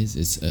in the days,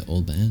 it's an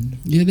old band?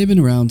 Yeah, they've been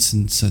around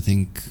since, I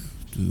think,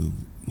 I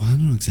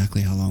don't know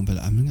exactly how long, but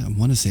I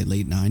want to say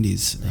late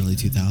 90s, early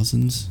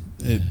 2000s.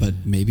 But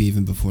maybe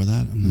even before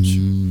that. I'm not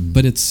sure.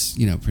 But it's,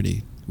 you know,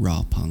 pretty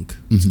raw punk.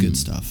 It's good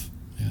stuff.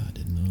 Yeah, I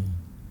didn't know.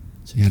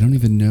 Yeah, I don't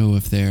even know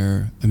if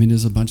they're... I mean,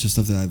 there's a bunch of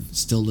stuff that I've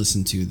still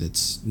listened to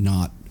that's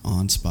not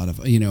on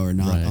Spotify, you know, or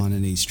not on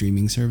any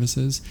streaming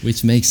services.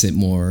 Which makes it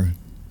more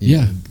you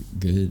know,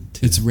 good.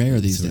 It's rare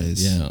these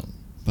days. Yeah.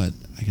 But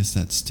I guess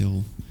that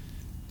still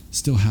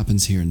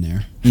happens here and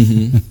there.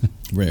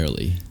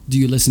 Rarely. Do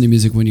you listen to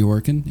music when you're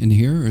working in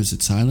here, or is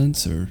it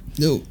silence? Or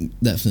no,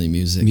 definitely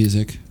music.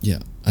 Music? Yeah.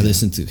 I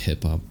listen to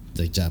hip-hop,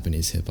 like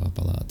Japanese hip-hop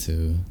a lot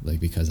too, like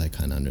because I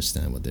kind of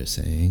understand what they're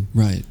saying.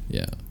 Right.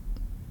 Yeah.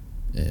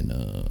 And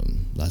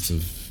lots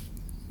of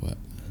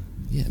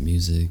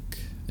music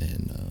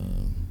and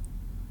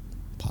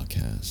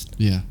podcast.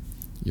 Yeah.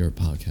 Your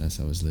podcast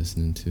I was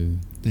listening to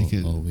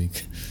all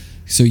week.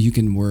 So you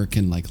can work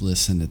and like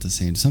listen at the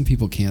same. Some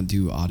people can't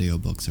do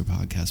audiobooks or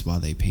podcasts while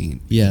they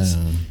paint. Yeah.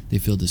 They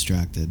feel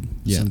distracted.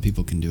 Yeah. Some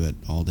people can do it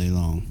all day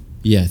long.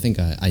 Yeah, I think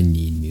I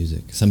need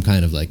music, some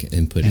kind of like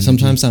input. And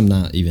sometimes I'm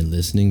not even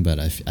listening, but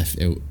I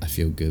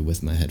feel good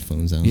with my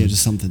headphones on. Yeah,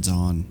 just something's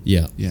on.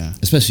 Yeah, yeah.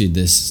 Especially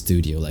this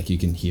studio, like you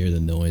can hear the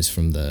noise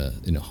from the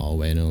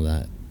hallway and all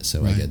that,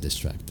 so I get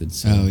distracted.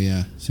 So oh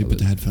yeah, so you put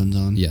the headphones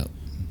on. Yeah,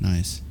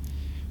 nice.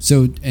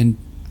 So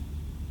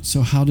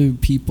how do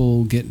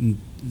people get in,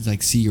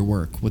 like see your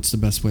work? What's the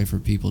best way for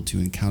people to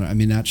encounter? I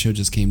mean, that show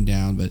just came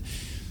down, but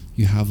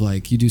you have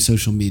you do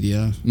social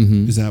media.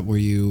 Is that where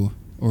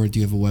or do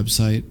you have a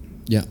website?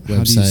 Yeah, website.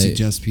 How do you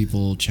suggest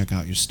people check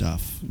out your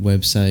stuff?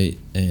 Website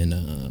and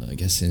I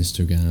guess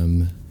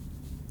Instagram.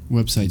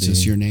 Website's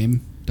just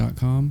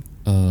yourname.com?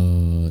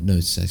 No,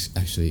 it's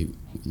actually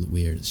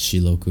weird.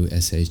 Shiloku,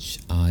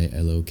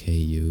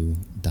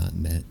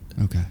 SHILOKU.net.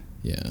 Okay.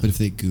 Yeah. But if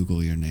they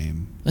Google your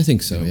name, I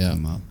think so, yeah.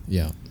 Come up.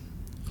 Yeah.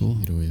 Cool.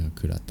 Hiroya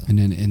Kurata. And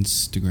then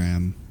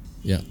Instagram.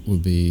 Yeah,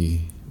 would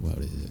be, what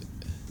is it?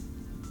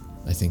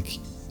 I think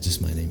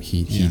just my name,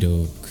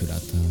 Hiro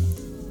Kurata.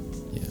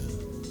 Yeah.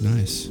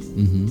 Nice.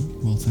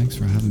 Well, thanks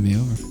for having me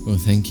over. Well,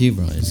 thank you,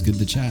 Brian. It's good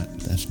to chat.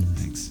 Definitely.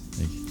 Thanks.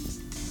 Thank you.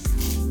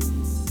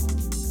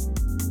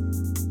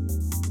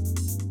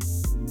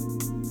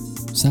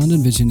 Sound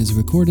and Vision is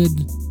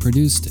recorded,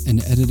 produced,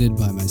 and edited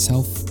by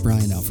myself,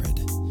 Brian Alfred.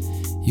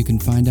 You can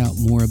find out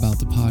more about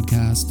the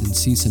podcast and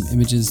see some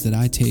images that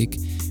I take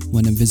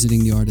when I'm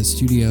visiting the artist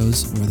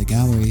studios or the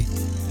gallery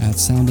at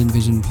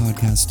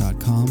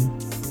soundandvisionpodcast.com.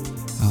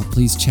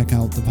 Please check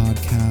out the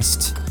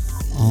podcast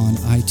on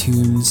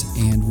iTunes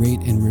and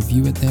rate and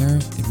review it there.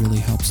 It really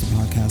helps the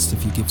podcast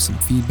if you give some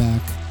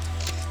feedback.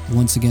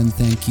 Once again,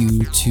 thank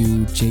you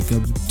to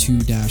Jacob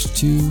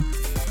 2-2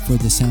 for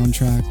the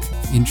soundtrack,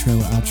 intro,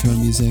 outro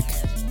music,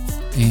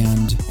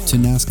 and to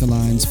Nazca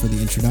Lines for the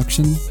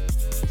introduction.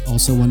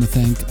 Also want to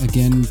thank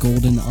again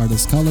Golden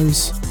Artist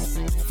Colors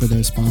for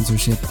their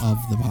sponsorship of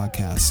the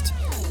podcast.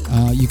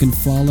 You can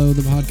follow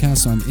the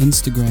podcast on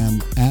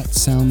Instagram at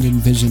Sound and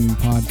Vision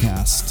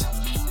Podcast.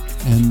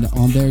 And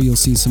on there, you'll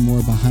see some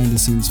more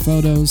behind-the-scenes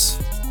photos.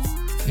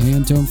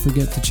 And don't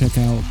forget to check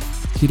out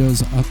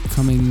Hito's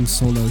upcoming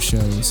solo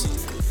shows.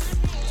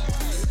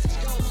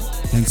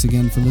 Thanks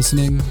again for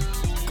listening.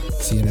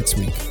 See you next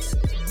week.